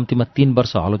सर्टिफिकेट र कम्तीमा 3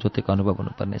 वर्ष हलो जोतेको अनुभव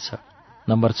हुनुपर्नेछ।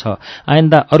 नम्बर 6,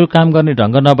 आइन्दा अरू काम गर्ने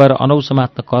ढङ्ग नभएर अनौ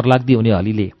समात्न कर लाग्दी हुने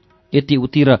हलीले यति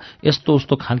उति र यस्तो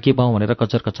उस्तो खान्के पाउँ भनेर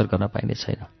कचर कचर गर्न पाइने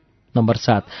छैन। नम्बर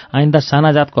 7, आइन्दा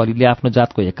साना जातको हलीले आफ्नो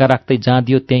जातको हेक्का राख्दै जहाँ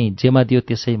दियो त्यहीँ, जेमा दियो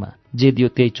त्यसैमा, जे दियो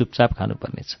त्यही चुपचाप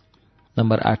खानुपर्नेछ।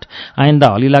 नम्बर 8, आइन्दा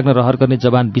हली लाग्न रहर गर्ने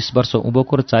जवान 20 वर्ष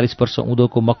उँभोको र 40 वर्ष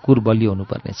उँधोको मक्कुर बलियो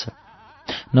हुनुपर्नेछ।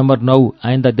 नम्बर 9,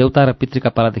 आइन्दा देवता र पितृका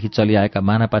पालादेखि चलिआएका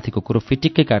मानापाथीको कुरो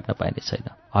फिटिक्कै काट्न पाइने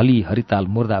छैन। हली हरिताल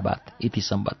मुर्दाबाद इति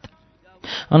सम्बत।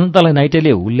 अनन्तलाई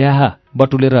नाइटेले हुल्याहा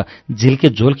बटुलेर झिल्के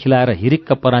झोल खिलाएर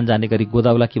हिरिक्क परान जाने गरी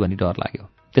गोदाउला कि भनी डर लाग्यो।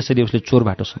 त्यसैले उसले चोर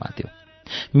बाटो समात्यो।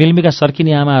 मिल्मीका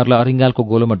सर्किने आमाहरूलाई अरिङ्गालको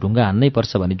गोलोमा ढुङ्गा हान्नै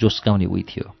पर्छ भनी जोस्काउने उही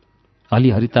थियो। हली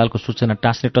हरितालको सूचना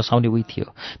टाँस्ने टसाउने उही थियो।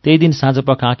 त्यही दिन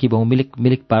साँझपख आँखी भाउ मिलिक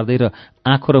मिलिक पार्दै र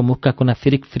आँखो र मुखका कुना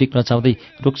फिरिक फिरिक नचाउँदै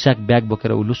रुकस्याक ब्याग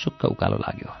बोकेर उ लुसुक्क उकालो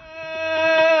लाग्यो।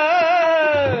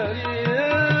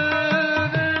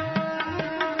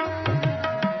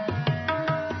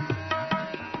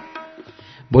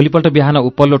 भोलिपल्ट बिहान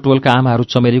उपल्लो टोलका आमाहरू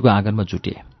चमेलीको आँगनमा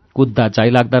जुटे। कुद्दा,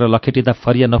 जाइलाग्दा र लखेटिँदा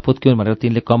फरिया नफुत्क्यौन् भनेर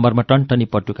तिनले कम्मरमा टन्टनी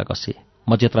पटुका कसे।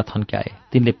 मजेत्रा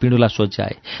थन्क्याए, तिनले पिँडुला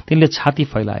सोच्याए, तिनले छाती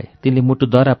फैलाए, तिनले मुटु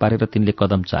दरा पारेर तिनले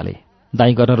कदम चाले।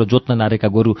 दाइँ गर्न र जोत्न नारेका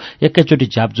गोरु एकैचोटि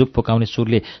झापझुप फोकाउने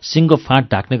सुरले सिङ्गो फाँट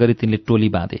ढाक्ने गरी तिनले टोली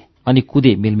बाँधे। अनि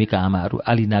कुदे मिल्मीका आमाहरू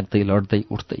आली नाग्दै लड्दै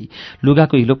उठ्दै,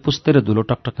 लुगाको हिलो पुस्दै र धुलो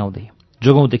टकटकाउँदै।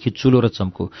 जोगौँदेखि चुलो र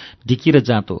चम्को, ढिकी र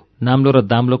जाँतो, नाम्लो र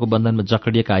दाम्लोको बन्धनमा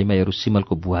जकडिएका आइमाईहरू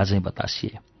सिमलको भुवा झैँ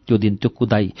बतासिए। त्यो दिन, त्यो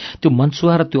कुदाई, त्यो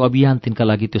मनसुवा र त्यो अभियान तिनका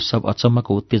लागि त्यो सब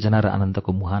अचम्मको उत्तेजना र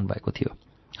आनन्दको मुहान भएको थियो।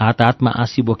 हात हातमा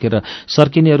आँसी बोकेर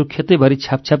सर्किनेहरू खेतैभरि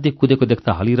छ्यापछ्याप्दै कुदेको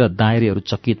देख्दा हली र दायरेहरू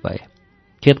चकित भए।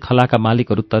 खेत खलाका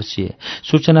मालिकहरू तर्सिए।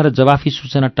 सूचना र जवाफी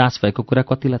सूचना टाँस भएको कुरा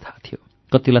कतिलाई थाहा थियो,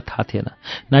 कतिलाई थाहा थिएन।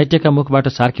 नाइटेका मुखबाट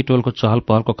सार्की टोलको चहल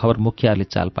पहलको खबर मुखियाहरूले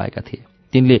चाल पाएका थिए।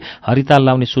 तिनले हरिताल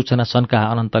लाउने सूचना सन्काहा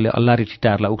अनन्तले अल्लारी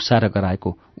ठिटाहरूलाई उक्साएर गराएको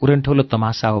उरेन्ठौलो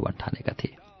तमासा हो भन्ठानेका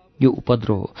थिए। यो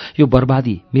उपद्रो हो, यो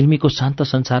बर्बादी, मिल्मीको शान्त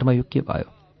संसारमा यो के भयो?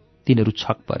 तिनीहरू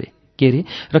छक परे। के रे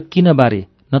र किन बारे?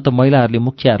 न त महिलाहरूले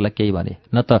मुखियाहरूलाई केही भने,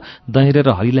 न त दहिरे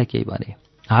र हलीलाई केही भने।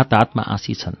 हात हातमा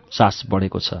आँसी छन्, सास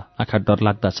बढेको छ, आँखा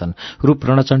डरलाग्दा छन्, रूप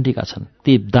रणचण्डीका छन्।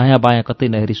 ती दायाँ बायाँ कतै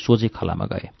नहेरी सोझै खलामा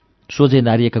गए। सोझै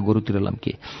नारिएका गोरुतिर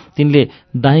लम्के। तिनले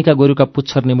दाहिँका गोरुका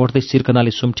पुच्छर निमोड्दै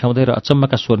सिर्कनाले सुम्ठ्याउँदै र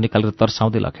अचम्मका स्वर निकालेर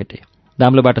तर्साउँदै लखेटे।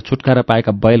 दाम्लोबाट छुटकारा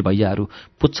पाएका बैल भैयाहरू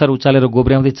पुच्छर उचालेर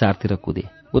गोब्र्याउँदै चारतिर कुदे।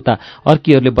 उता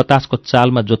अर्कीहरूले बतासको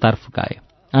चालमा जोतार फुकाए।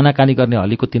 आनाकानी गर्ने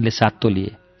हलीको तिनले सात्तो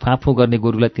लिए। फाँफु गर्ने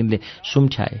गोरुलाई तिनले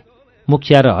सुम्ठ्याए।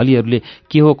 मुखिया र हलीहरूले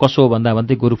के हो कसो हो भन्दा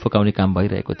भन्दै गोरु फुकाउने काम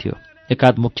भइरहेको थियो।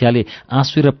 एकाध मुखियाले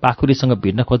आँसु र पाखुरीसँग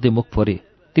भिड्न खोज्दै मुख फोरे।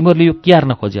 तिमीहरूले यो के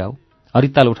हार्न खोज्या हौ?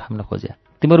 हरिताल उठाउन खोज्या?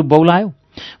 तिमीहरू बौला आयो?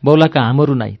 बौलाका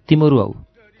हामीहरू नाइ तिमीहरू हौ।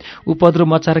 उपद्रो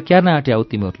मचाएर क्यार्न आँट्या हौ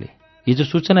तिमीहरूले? हिजो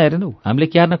सूचना हेरेनौ? हामीले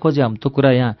क्यार्न खोज्या हौँ, त्यो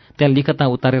कुरा यहाँ त्यहाँ लिखतमा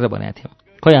उतारेर भनेका थियौँ।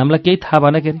 खोइ हामीलाई केही थाहा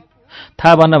भएन के अरे?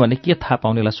 थाहा भएन भने के थाहा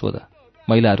पाउनेलाई सोध।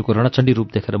 महिलाहरूको रणचण्डी रूप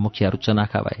देखेर मुखियाहरू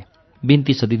चनाखा भए।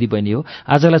 बिन्ती छ दिदी बहिनी हो,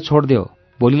 आजलाई छोडिदेऊ,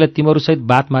 भोलिलाई तिमीहरूसहित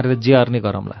बात मारेर जे अर्ने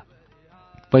गरौँला।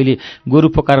 पहिले गोरु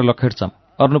फोकाएर लखेड्छौँ,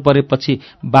 अर्नु परेपछि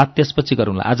बात त्यसपछि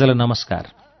गरौँला। आजलाई नमस्कार।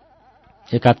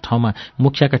 एकाध ठाउँमा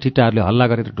मुखियाका ठिटाहरूले हल्ला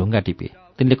गरेर ढुङ्गा टिपे।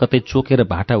 तिनले कतै चोकेर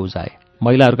भाटा उजाए।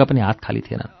 महिलाहरूका पनि हात खाली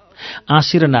थिएनन्।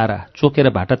 आँसी र नारा, चोकेर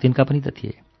भाटा तिनका पनि त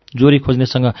थिए। जोरी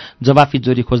खोज्नेसँग जवाफी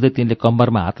जोरी खोज्दै तिनले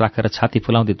कम्बरमा हात राखेर छाती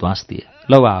फुलाउँदै ध्वास दिए।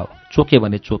 लौ आओ, चोके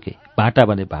भने चोके, भाटा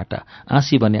भने भाटा,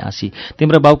 आँसी भने आँसी।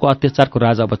 तिम्रो बाउको अत्याचारको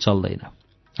राज अब चल्दैन।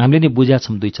 हामीले नि बुझ्या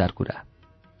छौँ दुई चार कुरा।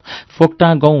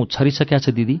 फोक्टा गहुँ छरिसक्या छ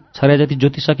दिदी, छर्या जति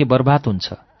जोतिसके बर्बाद हुन्छ।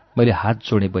 मैले हात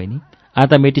जोडे बहिनी,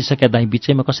 आधा मेटिसक्या दाई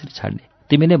बिचैमा कसरी छाड्ने?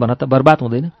 तिमी नै भन त, बर्बाद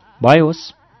हुँदैन? भयो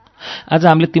होस्, आज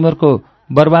हामीले तिमीहरूको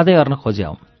बर्बादै अर्न खोज्या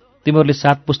हौँ। तिमीहरूले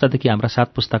 7 पुस्तादेखि हाम्रा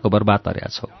 7 पुस्ताको बर्बाद अर्या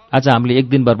छौ। आज हामीले एक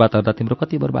दिन बर्बाद गर्दा तिम्रो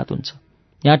कति बर्बाद हुन्छ?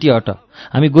 याँटी अट,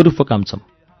 हामी गोरु फोकाउँछौँ।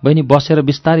 बहिनी बसेर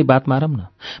बिस्तारी बात मारौँ न।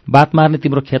 बात मार्ने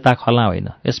तिम्रो खेता खला होइन,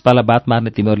 यसपाला बात मार्ने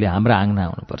तिमीहरूले हाम्रा आँगना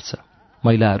आउनुपर्छ।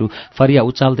 महिलाहरू फरिया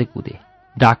उचाल्दै कुदे।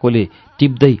 डाकोले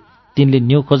टिप्दै तिनले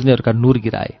न्यु खोज्नेहरूका नुर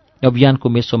गिराए। अभियानको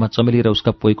मेसोमा चमेली र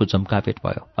उसका पोइको जम्काभेट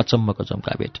भयो। अचम्मको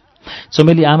जम्काभेट।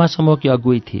 चमेली आमा समूहकी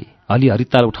अगुवै थिए। हली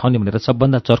हरिताल उठाउने भनेर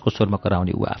सबभन्दा चर्को स्वरमा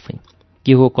कराउने ऊ आफै।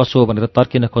 के हो कसो हो भनेर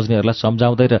तर्किन खोज्नेहरूलाई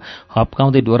सम्झाउँदै र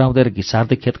हप्काउँदै डोराउँदै र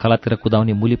घिसार्दै खेत खलातिर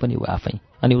कुदाउने मुली पनि ऊ आफै।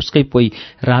 अनि उसकै पोइ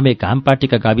रामे घाम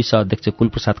पार्टीका गाविस अध्यक्ष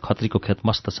कुलप्रसाद खत्रीको खेत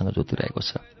मस्तसँग जोतिरहेको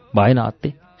छ। भएन अत्ते,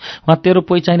 उहाँ तेरो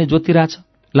पोइ चाहिने जोतिरहेछ,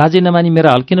 लाजै नमानी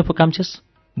मेरा हल्किन फुकाम्छेस्?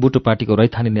 बुटो पार्टीको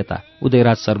रैथानी नेता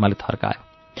उदयराज शर्माले थर्कायो।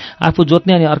 आफू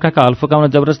जोत्ने अनि अर्काका हल फुकाउन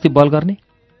जबरजस्ती बल गर्ने?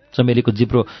 चमेलीको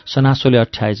जिब्रो सनासोले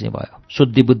अठ्याए चाहिँ भयो।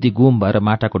 शुद्धि बुद्धि गुम भएर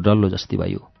माटाको डल्लो जस्ती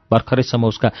भयो। भर्खरैसम्म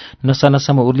उसका नसा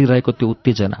नसामा उर्लिरहेको त्यो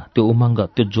उत्तेजना, त्यो उमङ्ग,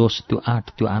 त्यो जोस, त्यो आँट,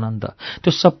 त्यो आनन्द,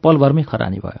 त्यो सब पलभरमै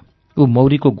खरानी भयो। ऊ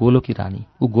मौरीको गोलोकी रानी,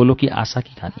 ऊ गोलोकी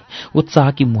आशाकी खानी,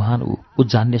 उत्साहकी मुहान, ऊ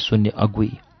जान्ने सुन्ने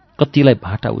अगुई। कतिलाई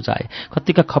भाटा उजाए,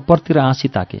 कतिका खप्परतिर आँसी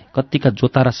ताके, कतिका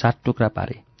जोता र 7 टुक्रा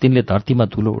पारे। तिनले धरतीमा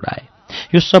धुलो उडाए।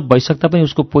 यो सब भइसक्दा पनि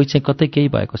उसको पोइ चाहिँ कतै केही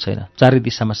भएको छैन। चारै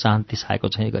दिशामा शान्ति छाएको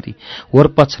छैन गरी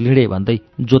होरपछ लिडे भन्दै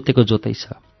जोतेको जोतै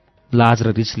छ। लाज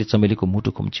र रिसले चमेलीको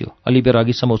मुटु खुम्चियो। अलिबेर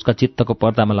अघिसम्म उसका चित्तको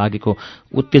पर्दामा लागेको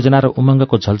उत्तेजना र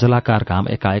उमङ्गको झलझलाकार घाम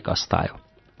एकाएक अस्तायो।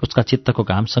 उसका चित्तको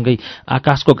घामसँगै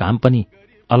आकाशको घाम पनि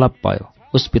अलप भयो।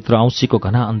 उसभित्र औँसीको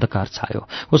घना अन्धकार छायो,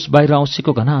 उस बाहिर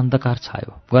औँसीको घना अन्धकार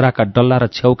छायो। गराका डल्ला र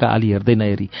छेउका आली हेर्दै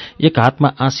नहेरी एक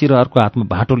हातमा आँसी र अर्को हातमा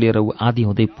भाटो लिएर ऊ आँधी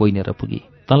हुँदै पोइनेर पुगी।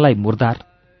 तनलाई मुर्दार।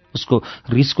 उसको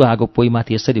रिसको आगो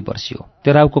पोइमाथि यसरी बर्सियो।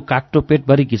 तेराउको काट्टो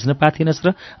पेटभरि घिच्न पाथिनस्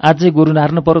र अझै गोरु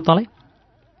नार्न पर्यो तँलाई?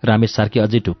 रामेश सार्की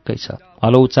अझै ढुक्कै छ।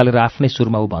 हलो उचालेर आफ्नै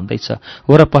सुरमा ऊ भन्दैछ,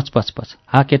 हो र पच पच पच,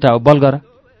 हा केटा हो, बल गर।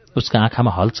 उसका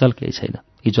आँखामा हलचल केही छैन।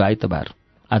 हिजो आइतबार,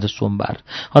 आज सोमबार।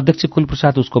 अध्यक्ष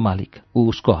कुलप्रसाद उसको मालिक, ऊ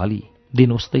उसको हली।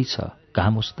 दिन उस्तै छ,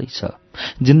 काम उस्तै छ,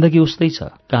 जिन्दगी उस्तै छ,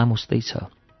 काम उस्तै छ।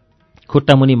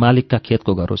 खुट्टामुनि मालिकका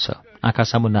खेतको घरो छ। आँखा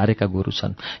सामु नारेका गोरु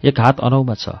छन्। एक हात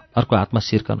अनौमा छ, अर्को हातमा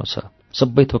सिर्कनो छ।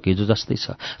 सबै थोक हिजो जस्तै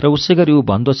छ र उसै गरी ऊ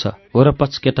भन्दो छ, हो र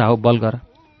पच केटा हो, बल गर।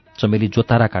 चमेली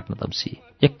जोतारा काट्न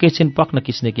दम्सी। एकैछिन पक्न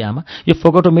किस्ने कि आमा, यो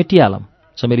फोगटो मेटिहालम।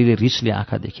 चमेलीले रिसले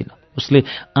आँखा देखिन। उसले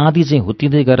आँधी चाहिँ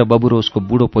हुत्तिँदै गएर बबुरो उसको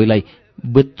बुढो पोइलाई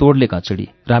बेतोडले घचडी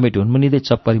रामे ढुनमुनिँदै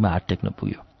चप्परीमा हात टेक्न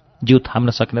पुग्यो। जिउ थाम्न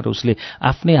सकेन र उसले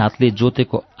आफ्नै हातले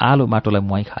जोतेको आलो माटोलाई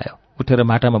मुहाई खायो। उठेर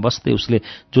माटामा बस्दै उसले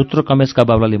जोत्रो कमेजका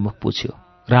बाबुलाले मुख पुछ्यो।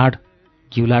 राड,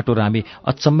 घिउलाटो रामे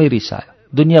अचम्मै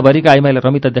रिसायो। दुनियाँभरिका आइमाईलाई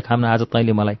रमिता देखाउन आज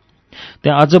तैँले मलाई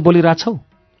त्यहाँ अझ बोलिरहेछौ?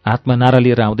 हातमा नारा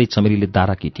लिएर आउँदै चमेलीले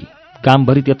दारा किटी।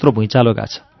 गामभरि त्यत्रो भुइँचालो गएको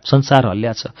छ, संसार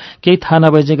हल्ल्या छ, केही थाहा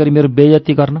नभएझै गरी मेरो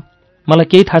बेइज्जती गर्न? मलाई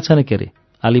केही थाहा छैन के अरे?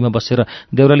 आलीमा बसेर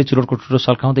देउराली चुरोटको टुटो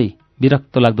सल्काउँदै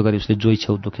विरक्त लाग्दो गरी उसले जोइ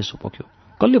छेउ दुखेसो पोख्यो।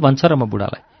 कसले भन्छ र म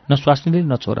बुढालाई? न स्वास्नीले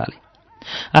न छोराले।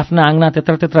 आफ्ना आँगना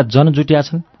त्यत्रा त्यत्रा जन जुटिया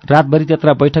छन्, रातभरि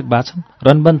त्यत्रा बैठक भाछन्,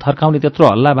 रनबन थर्काउने त्यत्रो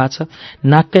हल्ला भाछ,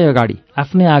 नाक्कै अगाडि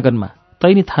आफ्नै आँगनमा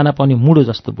तैनी थाहा नपाउने मुडो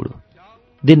जस्तो बुढो।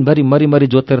 दिनभरि मरिमरि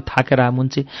जोतेर थाकेर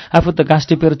आमुन्छे, आफू त घाँस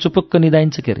टिपेर चुपुक्क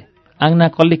निदाइन्छ के अरे? आँगना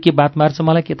कसले के बात मार्छ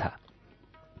मलाई के थाहा?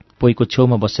 पोइको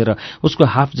छेउमा बसेर उसको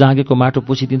हाफ जाँगेको माटो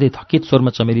पुछिदिँदै थकित स्वरमा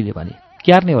चमेलीले भने,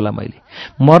 क्यार्ने होला मैले?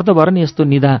 मर्द भएर नि यस्तो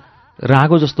निदा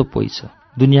रागो जस्तो पोइ छ।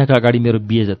 दुनियाँका अगाडि मेरो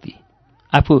बिहे जति।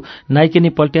 आफू नाइके नि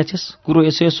पल्ट्याछेस्, कुरो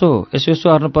यसो यसो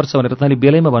अर्नुपर्छ भनेर तैँले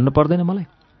बेलैमा भन्नु पर्दैन मलाई?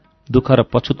 दुःख र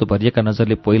पछुतो भरिएका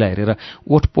नजरले पहिला हेरेर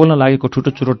ओठ पोल्न लागेको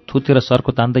ठुटो चुरोट थुतेर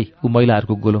सर्को तान्दै ऊ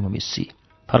महिलाहरूको गोलोमा मिस्सी।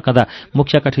 फर्कँदा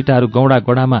मुखियाका ठिटाहरू गौडा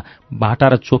गौडामा भाटा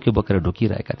र चोके बोकेर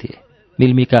ढुकिरहेका थिए।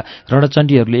 मिल्मीका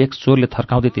रणचण्डीहरूले एक चोरले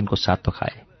थर्काउँदै तिनको सातो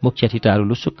खाए। मुखिया ठिटाहरू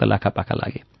लुसुक्क लाखापाखा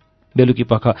लागे। बेलुकी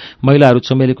पख महिलाहरू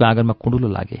चमेलीको आँगनमा कुँडुलो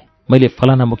लागे। मैले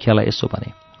फलाना मुखियालाई यसो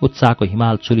भने। उत्साहको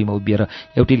हिमाल चुलीमा उभिएर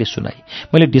एउटीले सुनाई,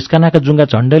 मैले ढिस्कानाका जुङ्गा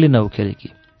झण्डैले नउखेले कि।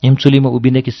 हिमचुलीमा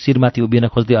उभिने कि शिरमाथि उभिन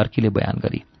खोज्दै अर्कीले बयान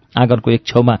गरी। आँगनको एक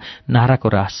छेउमा नाराको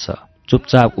रास छ।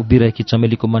 चुपचाप उभिरहेकी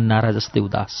चमेलीको मन नारा जस्तै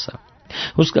उदास छ।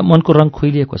 उसका मनको रङ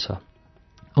खुइलिएको छ।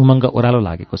 उमङ्ग ओह्रालो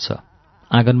लागेको छ।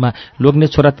 आँगनमा लोग्ने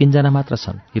छोरा 3 जना मात्र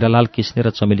छन्, हिरालाल, किस्ने र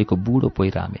चमेलीको बुढो पोइ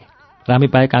रामे। रामे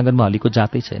बाहेक आँगनमा हलीको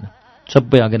जातै छैन।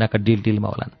 सबै अगेनाका डिलडिलमा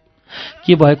होलान्।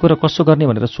 के भएको र कसो गर्ने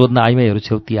भनेर सोध्न आइमाईहरू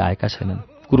छेउती आएका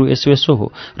छैनन्। कुरो यसो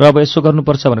हो र अब यसो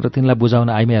गर्नुपर्छ भनेर तिनलाई बुझाउन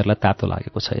आइमाईहरूलाई तातो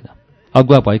लागेको छैन।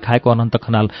 अगुवा भई खाएको अनन्त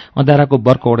खनाल अँध्याराको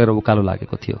बर्को ओढेर उकालो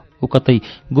लागेको थियो। ऊ कतै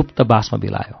गुप्त बासमा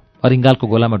बिलायो। अरिङ्गालको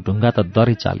गोलामा ढुङ्गा त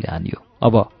दरै चालले हानियो।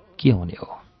 अब के हुने हो?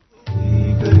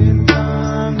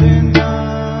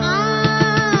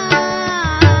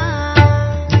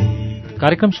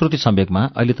 कार्यक्रम श्रुति सम्वेकमा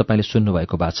अहिले तपाईँले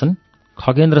सुन्नुभएको वाचन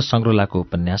खगेन्द्र सङ्ग्रोलाको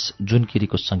उपन्यास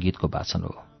जुनकिरीको सङ्गीतको वाचन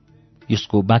हो।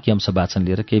 यसको बाँकी अंश वाचन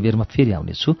लिएर केही बेरमा फेरि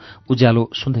आउनेछु। उज्यालो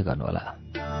सुन्दै गर्नुहोला।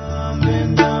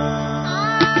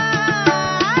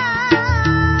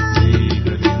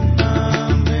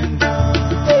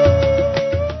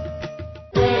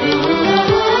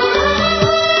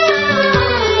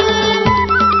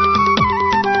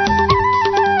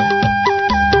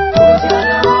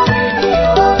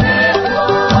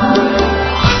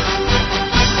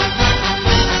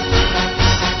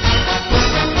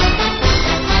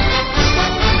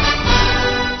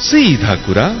 सीधा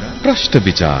कुरा, प्रश्न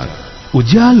विचार,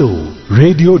 उज्यालो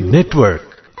रेडियो नेटवर्क।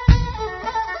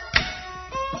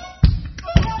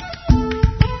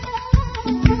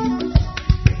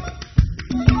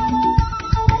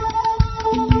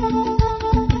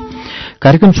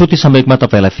 कार्यक्रम श्रुति सम्वेकमा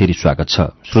तपाईलाई फेरि स्वागत छ।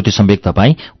 श्रुति सम्वेक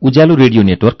तपाईँ उज्यालो रेडियो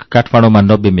नेटवर्क काठमाडौँमा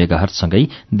 90 मेगाहर्जसँगै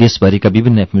देशभरिका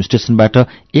विभिन्न एफएम स्टेशनबाट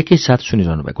एकैसाथ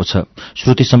सुनिरहनु भएको छ।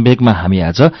 श्रुति सम्वेकमा हामी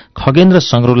आज खगेन्द्र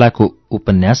सङ्ग्रोलाको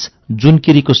उपन्यास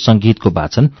जुनकिरीको संगीतको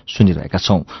वाचन सुनिरहेका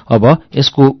छौं। अब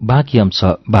यसको बाँकी अंश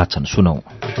वाचन सुनौं।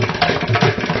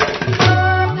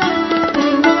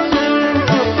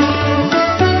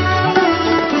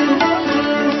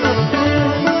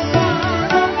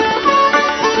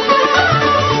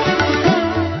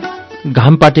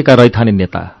 घाम पाटेका रैथाने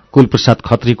नेता कुलप्रसाद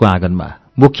खत्रीको आँगनमा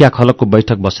मुखिया खलकको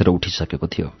बैठक बसेर उठिसकेको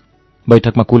थियो।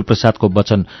 बैठकमा कुलप्रसादको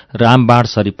वचन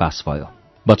रामबाणसरी पास भयो।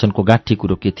 वचनको गाँठी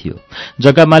कुरो के थियो?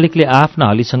 जग्गा मालिकले आफ्ना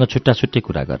हलीसँग छुट्टा छुट्टै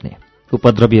कुरा गर्ने,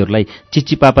 उपद्रवीहरूलाई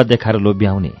चिच्चीपापा देखाएर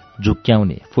लोभ्याउने,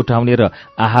 झुक्क्याउने, फुटाउने र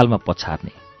आहालमा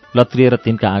पछार्ने, लत्रिएर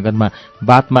तिनका आँगनमा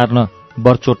बात मार्न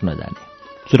बरचोट नजाने,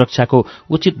 सुरक्षाको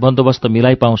उचित बन्दोबस्त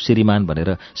मिलाइपाउँ श्रीमान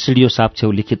भनेर सिडियो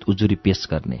सापछेउ लिखित उजुरी पेश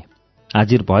गर्ने।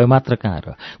 हाजिर भयो मात्र कहाँ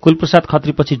र कुलप्रसाद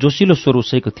खत्रीपछि जोसिलो स्वर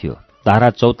उसैको थियो। धारा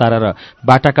चौतारा र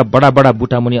बाटाका बडा बडा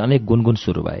बुटामुनि अनेक गुनगुन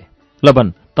सुरु भए।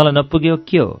 लबन तँलाई नपुग्यो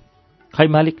के हो? खै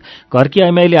मालिक, घरकी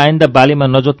आइमाईले आइन्दा बालीमा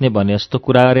नजोत्ने भने जस्तो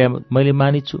कुरा अरे मैले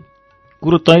मानिछु।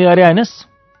 कुरो तैँले अरे आइनस्?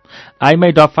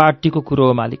 आइमाई डफा अट्टीको कुरो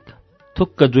हो मालिक।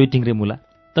 थुक्क जोइटिङ रे मुला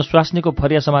त स्वास्नीको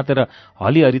फरिया समातेर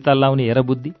हली हरिताल लाउने हेर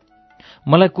बुद्धि।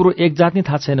 मलाई कुरो एक जात नै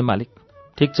थाहा छैन मालिक।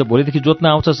 ठिक छ, भोलिदेखि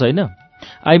जोत्न आउँछस् होइन?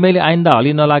 आइमाईले आइन्दा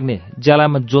हली नलाग्ने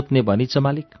ज्यालामा जोत्ने भनिन्छ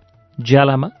मालिक।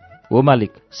 ज्यालामा? हो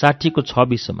मालिक, 60 को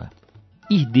 26मा।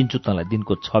 यी दिन्छु तँलाई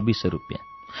दिनको 26 रुपियाँ।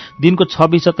 दिनको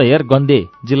 26 त हेर गन्दे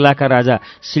जिल्लाका राजा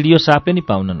सिडियो सापले नि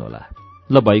पाउनन् होला।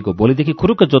 ल भइगयो, भोलिदेखि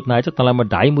खुरुक्क जोत्न आएछ तँलाई म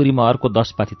 2.5 मुरीमा अर्को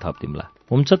 10 पाथी थप्दिउँला।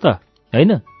 हुन्छ त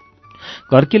होइन?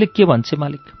 घरकीले के भन्छ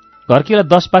मालिक? घरकीलाई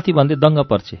 10 पाथी भन्दै दङ्ग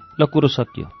पर्छ। ल कुरो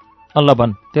सकियो। ल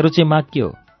भन्, तेरो चाहिँ माग के हो?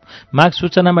 माग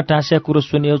सूचनामा टाँसिया कुरो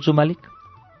सुनिएछु मालिक।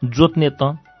 जोत्ने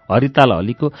त हरिताल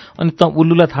हलीको, अनि त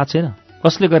उल्लुलाई थाहा छैन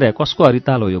कसले गरे? कसको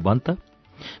हरिताल हो यो भन् त?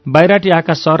 बाहिराटी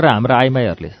आका सर र हाम्रा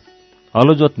आइमाईहरूले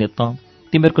हलो जोत्ने त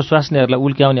तिमीहरूको स्वास्नीहरूलाई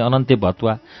उल्क्याउने अनन्ते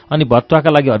भतुवा, अनि भतुवाका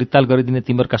लागि हरिताल गरिदिने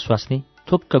तिमीहरूका स्वास्नी।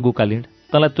 थुक्क गुकालिड,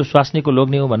 तँलाई त्यो स्वास्नीको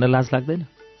लोग्ने हो भन्न लाज लाग्दैन?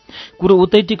 कुरो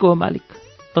उतैटीको हो मालिक।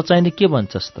 त चाहिने के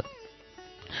भन्छस् त?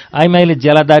 आइमाईले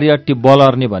ज्यालादारी अट्टी बल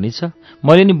अर्ने भनिछ,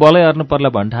 मैले नि बलै अर्नु पर्ला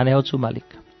भन्ठाने आउँछु मालिक।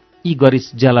 यी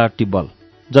गरिस ज्याला अट्टी बल।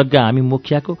 जग्गा हामी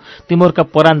मुखियाको, तिमीहरूका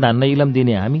परान धान्न इलम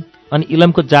दिने हामी, अनि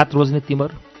इलमको जात रोज्ने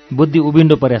तिमीहरू। बुद्धि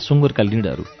उबिन्डो पर्या सुँगुरका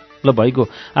लिडहरू। ल भइगयो,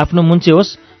 आफ्नो मुन्छे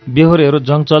होस्, बेहोर हेरो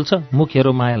जङ चल्छ, मुख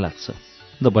हेरो माया लाग्छ।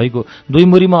 ल भइगयो, 2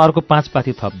 मुरीमा अर्को 5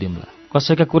 पाथी थप्दिउँला।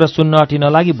 कसैका कुरा सुन्न अटी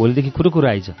नलागी भोलिदेखि कुरो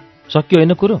आइज। सक्यो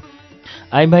होइन कुरो?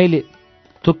 आइमाईले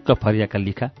थुक्क फरियाका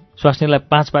लिखा, स्वास्नीलाई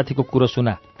 5 पाथीको कुरो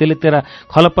सुना, त्यसले तेरा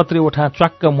खलपत्री उठा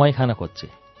च्वाक्क मुहाई खान खोज्छे।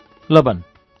 ल भन्,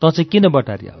 तँ चाहिँ किन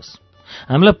बटारी आओस्?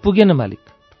 हामीलाई पुगेन मालिक।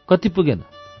 कति पुगेन?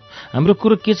 हाम्रो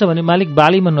कुरो के छ भने मालिक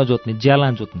बालीमा नजोत्ने,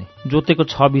 ज्याला जोत्ने, जोतेको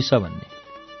 6 बिस भन्ने।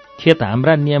 खेत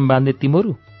हाम्रा नियम बाँध्ने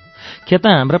तिमीहरू? खेत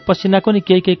हाम्रा पसिनाको नि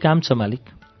केही काम छ मालिक।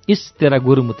 इस तेरा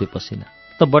गोरुमुते पसिना।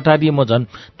 त बटारिए म झन्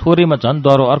थोरैमा झन्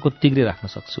दरो अर्को तिग्रे राख्न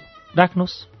सक्छु।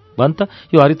 राख्नुहोस्। भन् त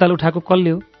यो हरिताल उठाएको कसले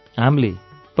हो? हामीले।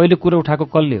 पहिले कुरो उठाएको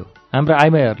कसले हो? हाम्रा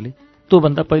आइमाईहरूले।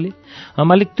 त्योभन्दा पहिले?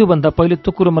 मालिक त्योभन्दा पहिले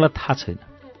त्यो कुरो मलाई थाहा छैन।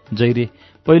 जैरे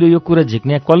पहिले यो कुरा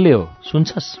झिक्ने कसले हो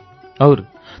सुन्छस्? और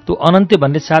त्यो अनन्त्य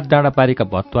भन्ने 7 डाँडा पारेका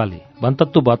भत्वाले। भन् त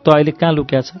त्यो भत्वा अहिले कहाँ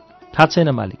लुक्या छ? थाहा छैन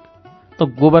मालिक। त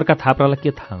गोबरका थाप्रालाई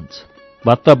के थाहा हुन्छ?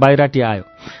 भत्वा बाहिराटी आयो,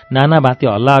 नाना भाँती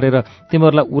हल्ला अरेर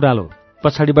तिमीहरूलाई उरालो,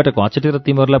 पछाडिबाट घचेटेर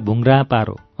तिमीहरूलाई भुङ्रा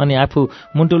पारो, अनि आफू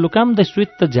मुन्टो लुकाम्दै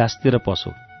सुइत्त झ्यासतिर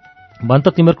पसो। भन् त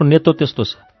तिमीहरूको नेतो त्यस्तो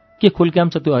छ? के खुल्क्याम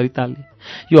छ त्यो हरितालले?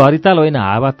 यो हरिताल होइन,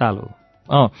 हावाताल हो।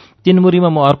 3 मुरीमा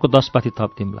म अर्को 10 पाथी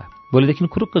थप तिमीलाई। भोलिदेखि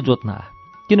खुरुक्क जोत्न आ।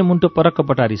 किन मुन्टो परक्क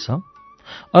बटारी छ?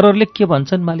 अरूहरूले के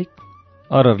भन्छन् मालिक?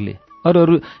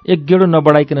 अरूहरू एक गेडो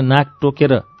नबढाइकन नाक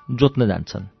टोकेर जोत्न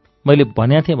जान्छन्। मैले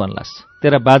भन्या थिएँ भन्लास्,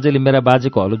 तेरा बाजेले मेरा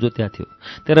बाजेको हलो जोत्या थियो,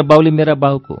 तेरा बाउले मेरा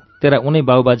बाउको, तेरा उनै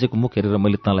बाउ बाजेको मुख हेरेर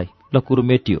मैले तँलाई ल कुरो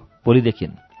मेटियो भोलिदेखि।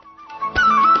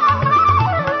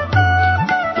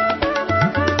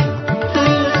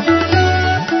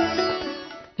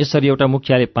 यसरी एउटा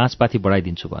मुखियाले 5 पाथी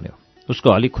बढाइदिन्छु भन्यो।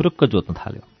 उसको हली खुरुक्क जोत्न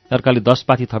थाल्यो। अर्काले 10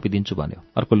 पाथी थपिदिन्छु भन्यो।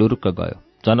 अर्को लुरुक्क गयो।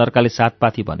 झन् अर्काले 7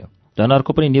 पाथी भन्यो। झन्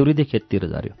अर्को पनि निवृत्ति खेततिर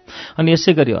झर्यो। अनि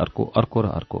यसै गरी अर्को र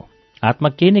अर्को। हातमा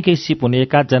केही न केही सिप हुने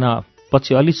 1 आध जना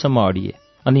पछि अलिसम्म अडिए।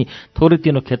 अनि थोरै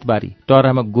तिनो खेतबारी,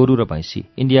 टहरामा गोरु र भैँसी,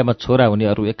 इन्डियामा छोरा हुने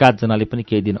अरू 1 आध जनाले पनि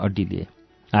केही दिन अड्डी लिए।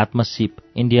 हातमा सिप,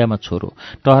 इन्डियामा छोरो,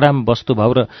 टहरामा वस्तु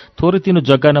भाउ र थोरै तिनो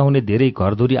जग्गा नहुने धेरै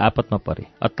घरधुरी आपतमा परे,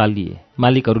 अत्तालिए।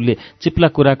 मालिकहरूले चिप्ला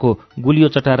कुराको गुलियो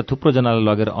चटाएर थुप्रो जनालाई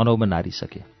लगेर अनौमा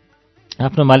नारिसके।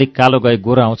 आफ्नो मालिक कालो गए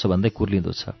गोरा आउँछ भन्दै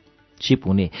कुर्लिँदो छ। सिप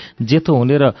हुने, जेथो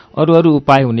हुने र अरू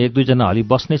उपाय हुने 1-2 जना हली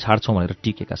बस्नै छाड्छौँ भनेर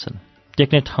टिकेका छन्।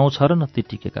 टेक्ने ठाउँ छ र न ती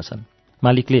टिकेका छन्।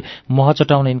 मालिकले मह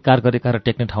चटाउन इन्कार गरेका र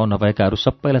टेक्ने ठाउँ नभएकाहरू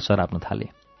सबैलाई सराप्न थाले।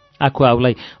 आखु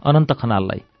आउलाई, अनन्त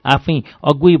खनाललाई, आफै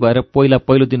अगुई भएर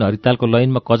पहिलो दिन हरितालको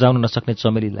लाइनमा कजाउन नसक्ने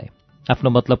चमेलीलाई, आफ्नो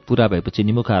मतलब पूरा भएपछि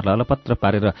निमुखाहरूलाई अलपत्र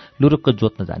पारेर लुरुक्क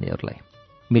जोत्न जानेहरूलाई।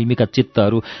 मिल्मीका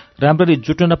चित्तहरू राम्ररी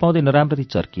जुट्न नपाउँदै नराम्ररी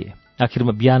चर्किए।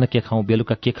 आखिरमा बिहान के खाउँ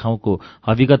बेलुका के खाउँको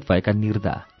हविगत भएका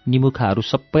निर्दा निमुखाहरू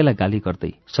सबैलाई गाली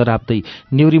गर्दै सराप्दै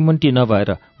न्युरीमुन्टी नभएर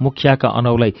मुखियाका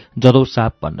अनौलाई जदौ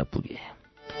साप भन्न पुगे।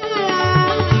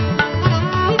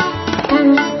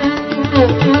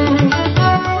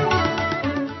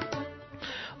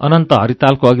 अनन्त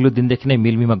हरितालको अघिल्लो दिनदेखि नै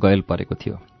मिल्मीमा गयल परेको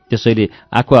थियो। त्यसैले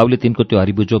आखु आउले तिनको त्यो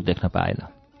हरिबुजोग देख्न पाएन।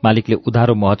 मालिकले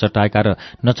उधारो मह चटाएका र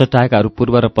नचटाएकाहरू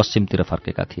पूर्व र पश्चिमतिर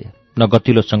फर्केका थिए। न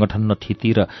गतिलो संगठन, न थिति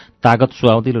र तागत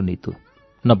सुहाउँदिलो नीतु,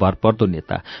 न भरपर्दो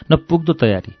नेता, न पुग्दो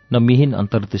तयारी, न मिहिन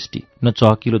अन्तर्दृष्टि, न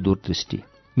चहकिलो दूरदृष्टि।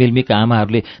 मिल्मीका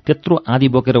आमाहरूले त्यत्रो आँधी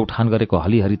बोकेर उठान गरेको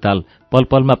हली हरिताल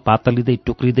पलपलमा पातलिँदै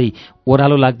टुक्रिँदै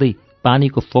ओह्रालो लाग्दै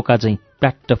पानीको फोका झैँ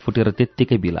प्याट्ट फुटेर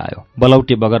त्यत्तिकै बिलायो।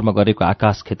 बलौटे बगरमा गरेको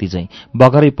आकाश खेती झैँ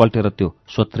बगरै पल्टेर त्यो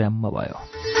सोत्र्याम्म भयो।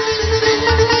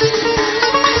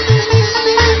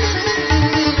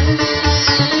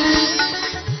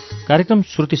 कार्यक्रम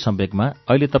श्रुति सम्वेकमा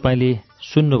अहिले तपाईले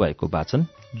सुन्नुभएको वाचन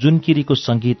जुनकिरीको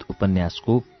संगीत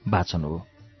उपन्यासको वाचन हो।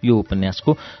 यो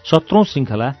उपन्यासको 17औं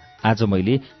श्रृङ्खला आज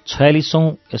मैले 46औं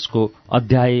यसको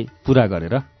अध्याय पूरा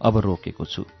गरेर अब रोकेको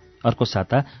छु। अर्को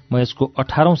साता म यसको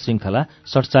 18औं श्रृङ्खला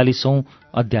 47औं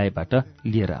अध्यायबाट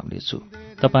लिएर आउनेछु।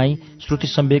 तपाईँ श्रुति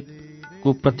सम्वेकको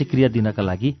प्रतिक्रिया दिनका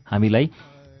लागि हामीलाई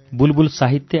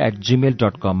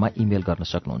bulbulsahitya@gmail.com मा इमेल गर्न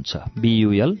सक्नुहुन्छ।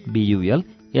 bulbulsahitya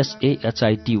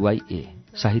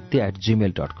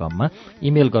sahitya@gmail.com मा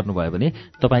इमेल गर्नुभयो भने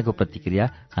तपाईँको प्रतिक्रिया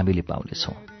हामीले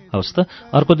पाउनेछौँ। हवस् त,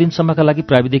 अर्को दिनसम्मका लागि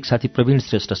प्राविधिक साथी प्रवीण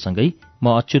श्रेष्ठसँगै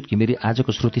म अच्युत घिमिरे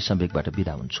आजको श्रुति सम्वेकबाट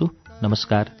बिदा हुन्छु।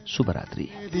 नमस्कार, शुभरात्रि।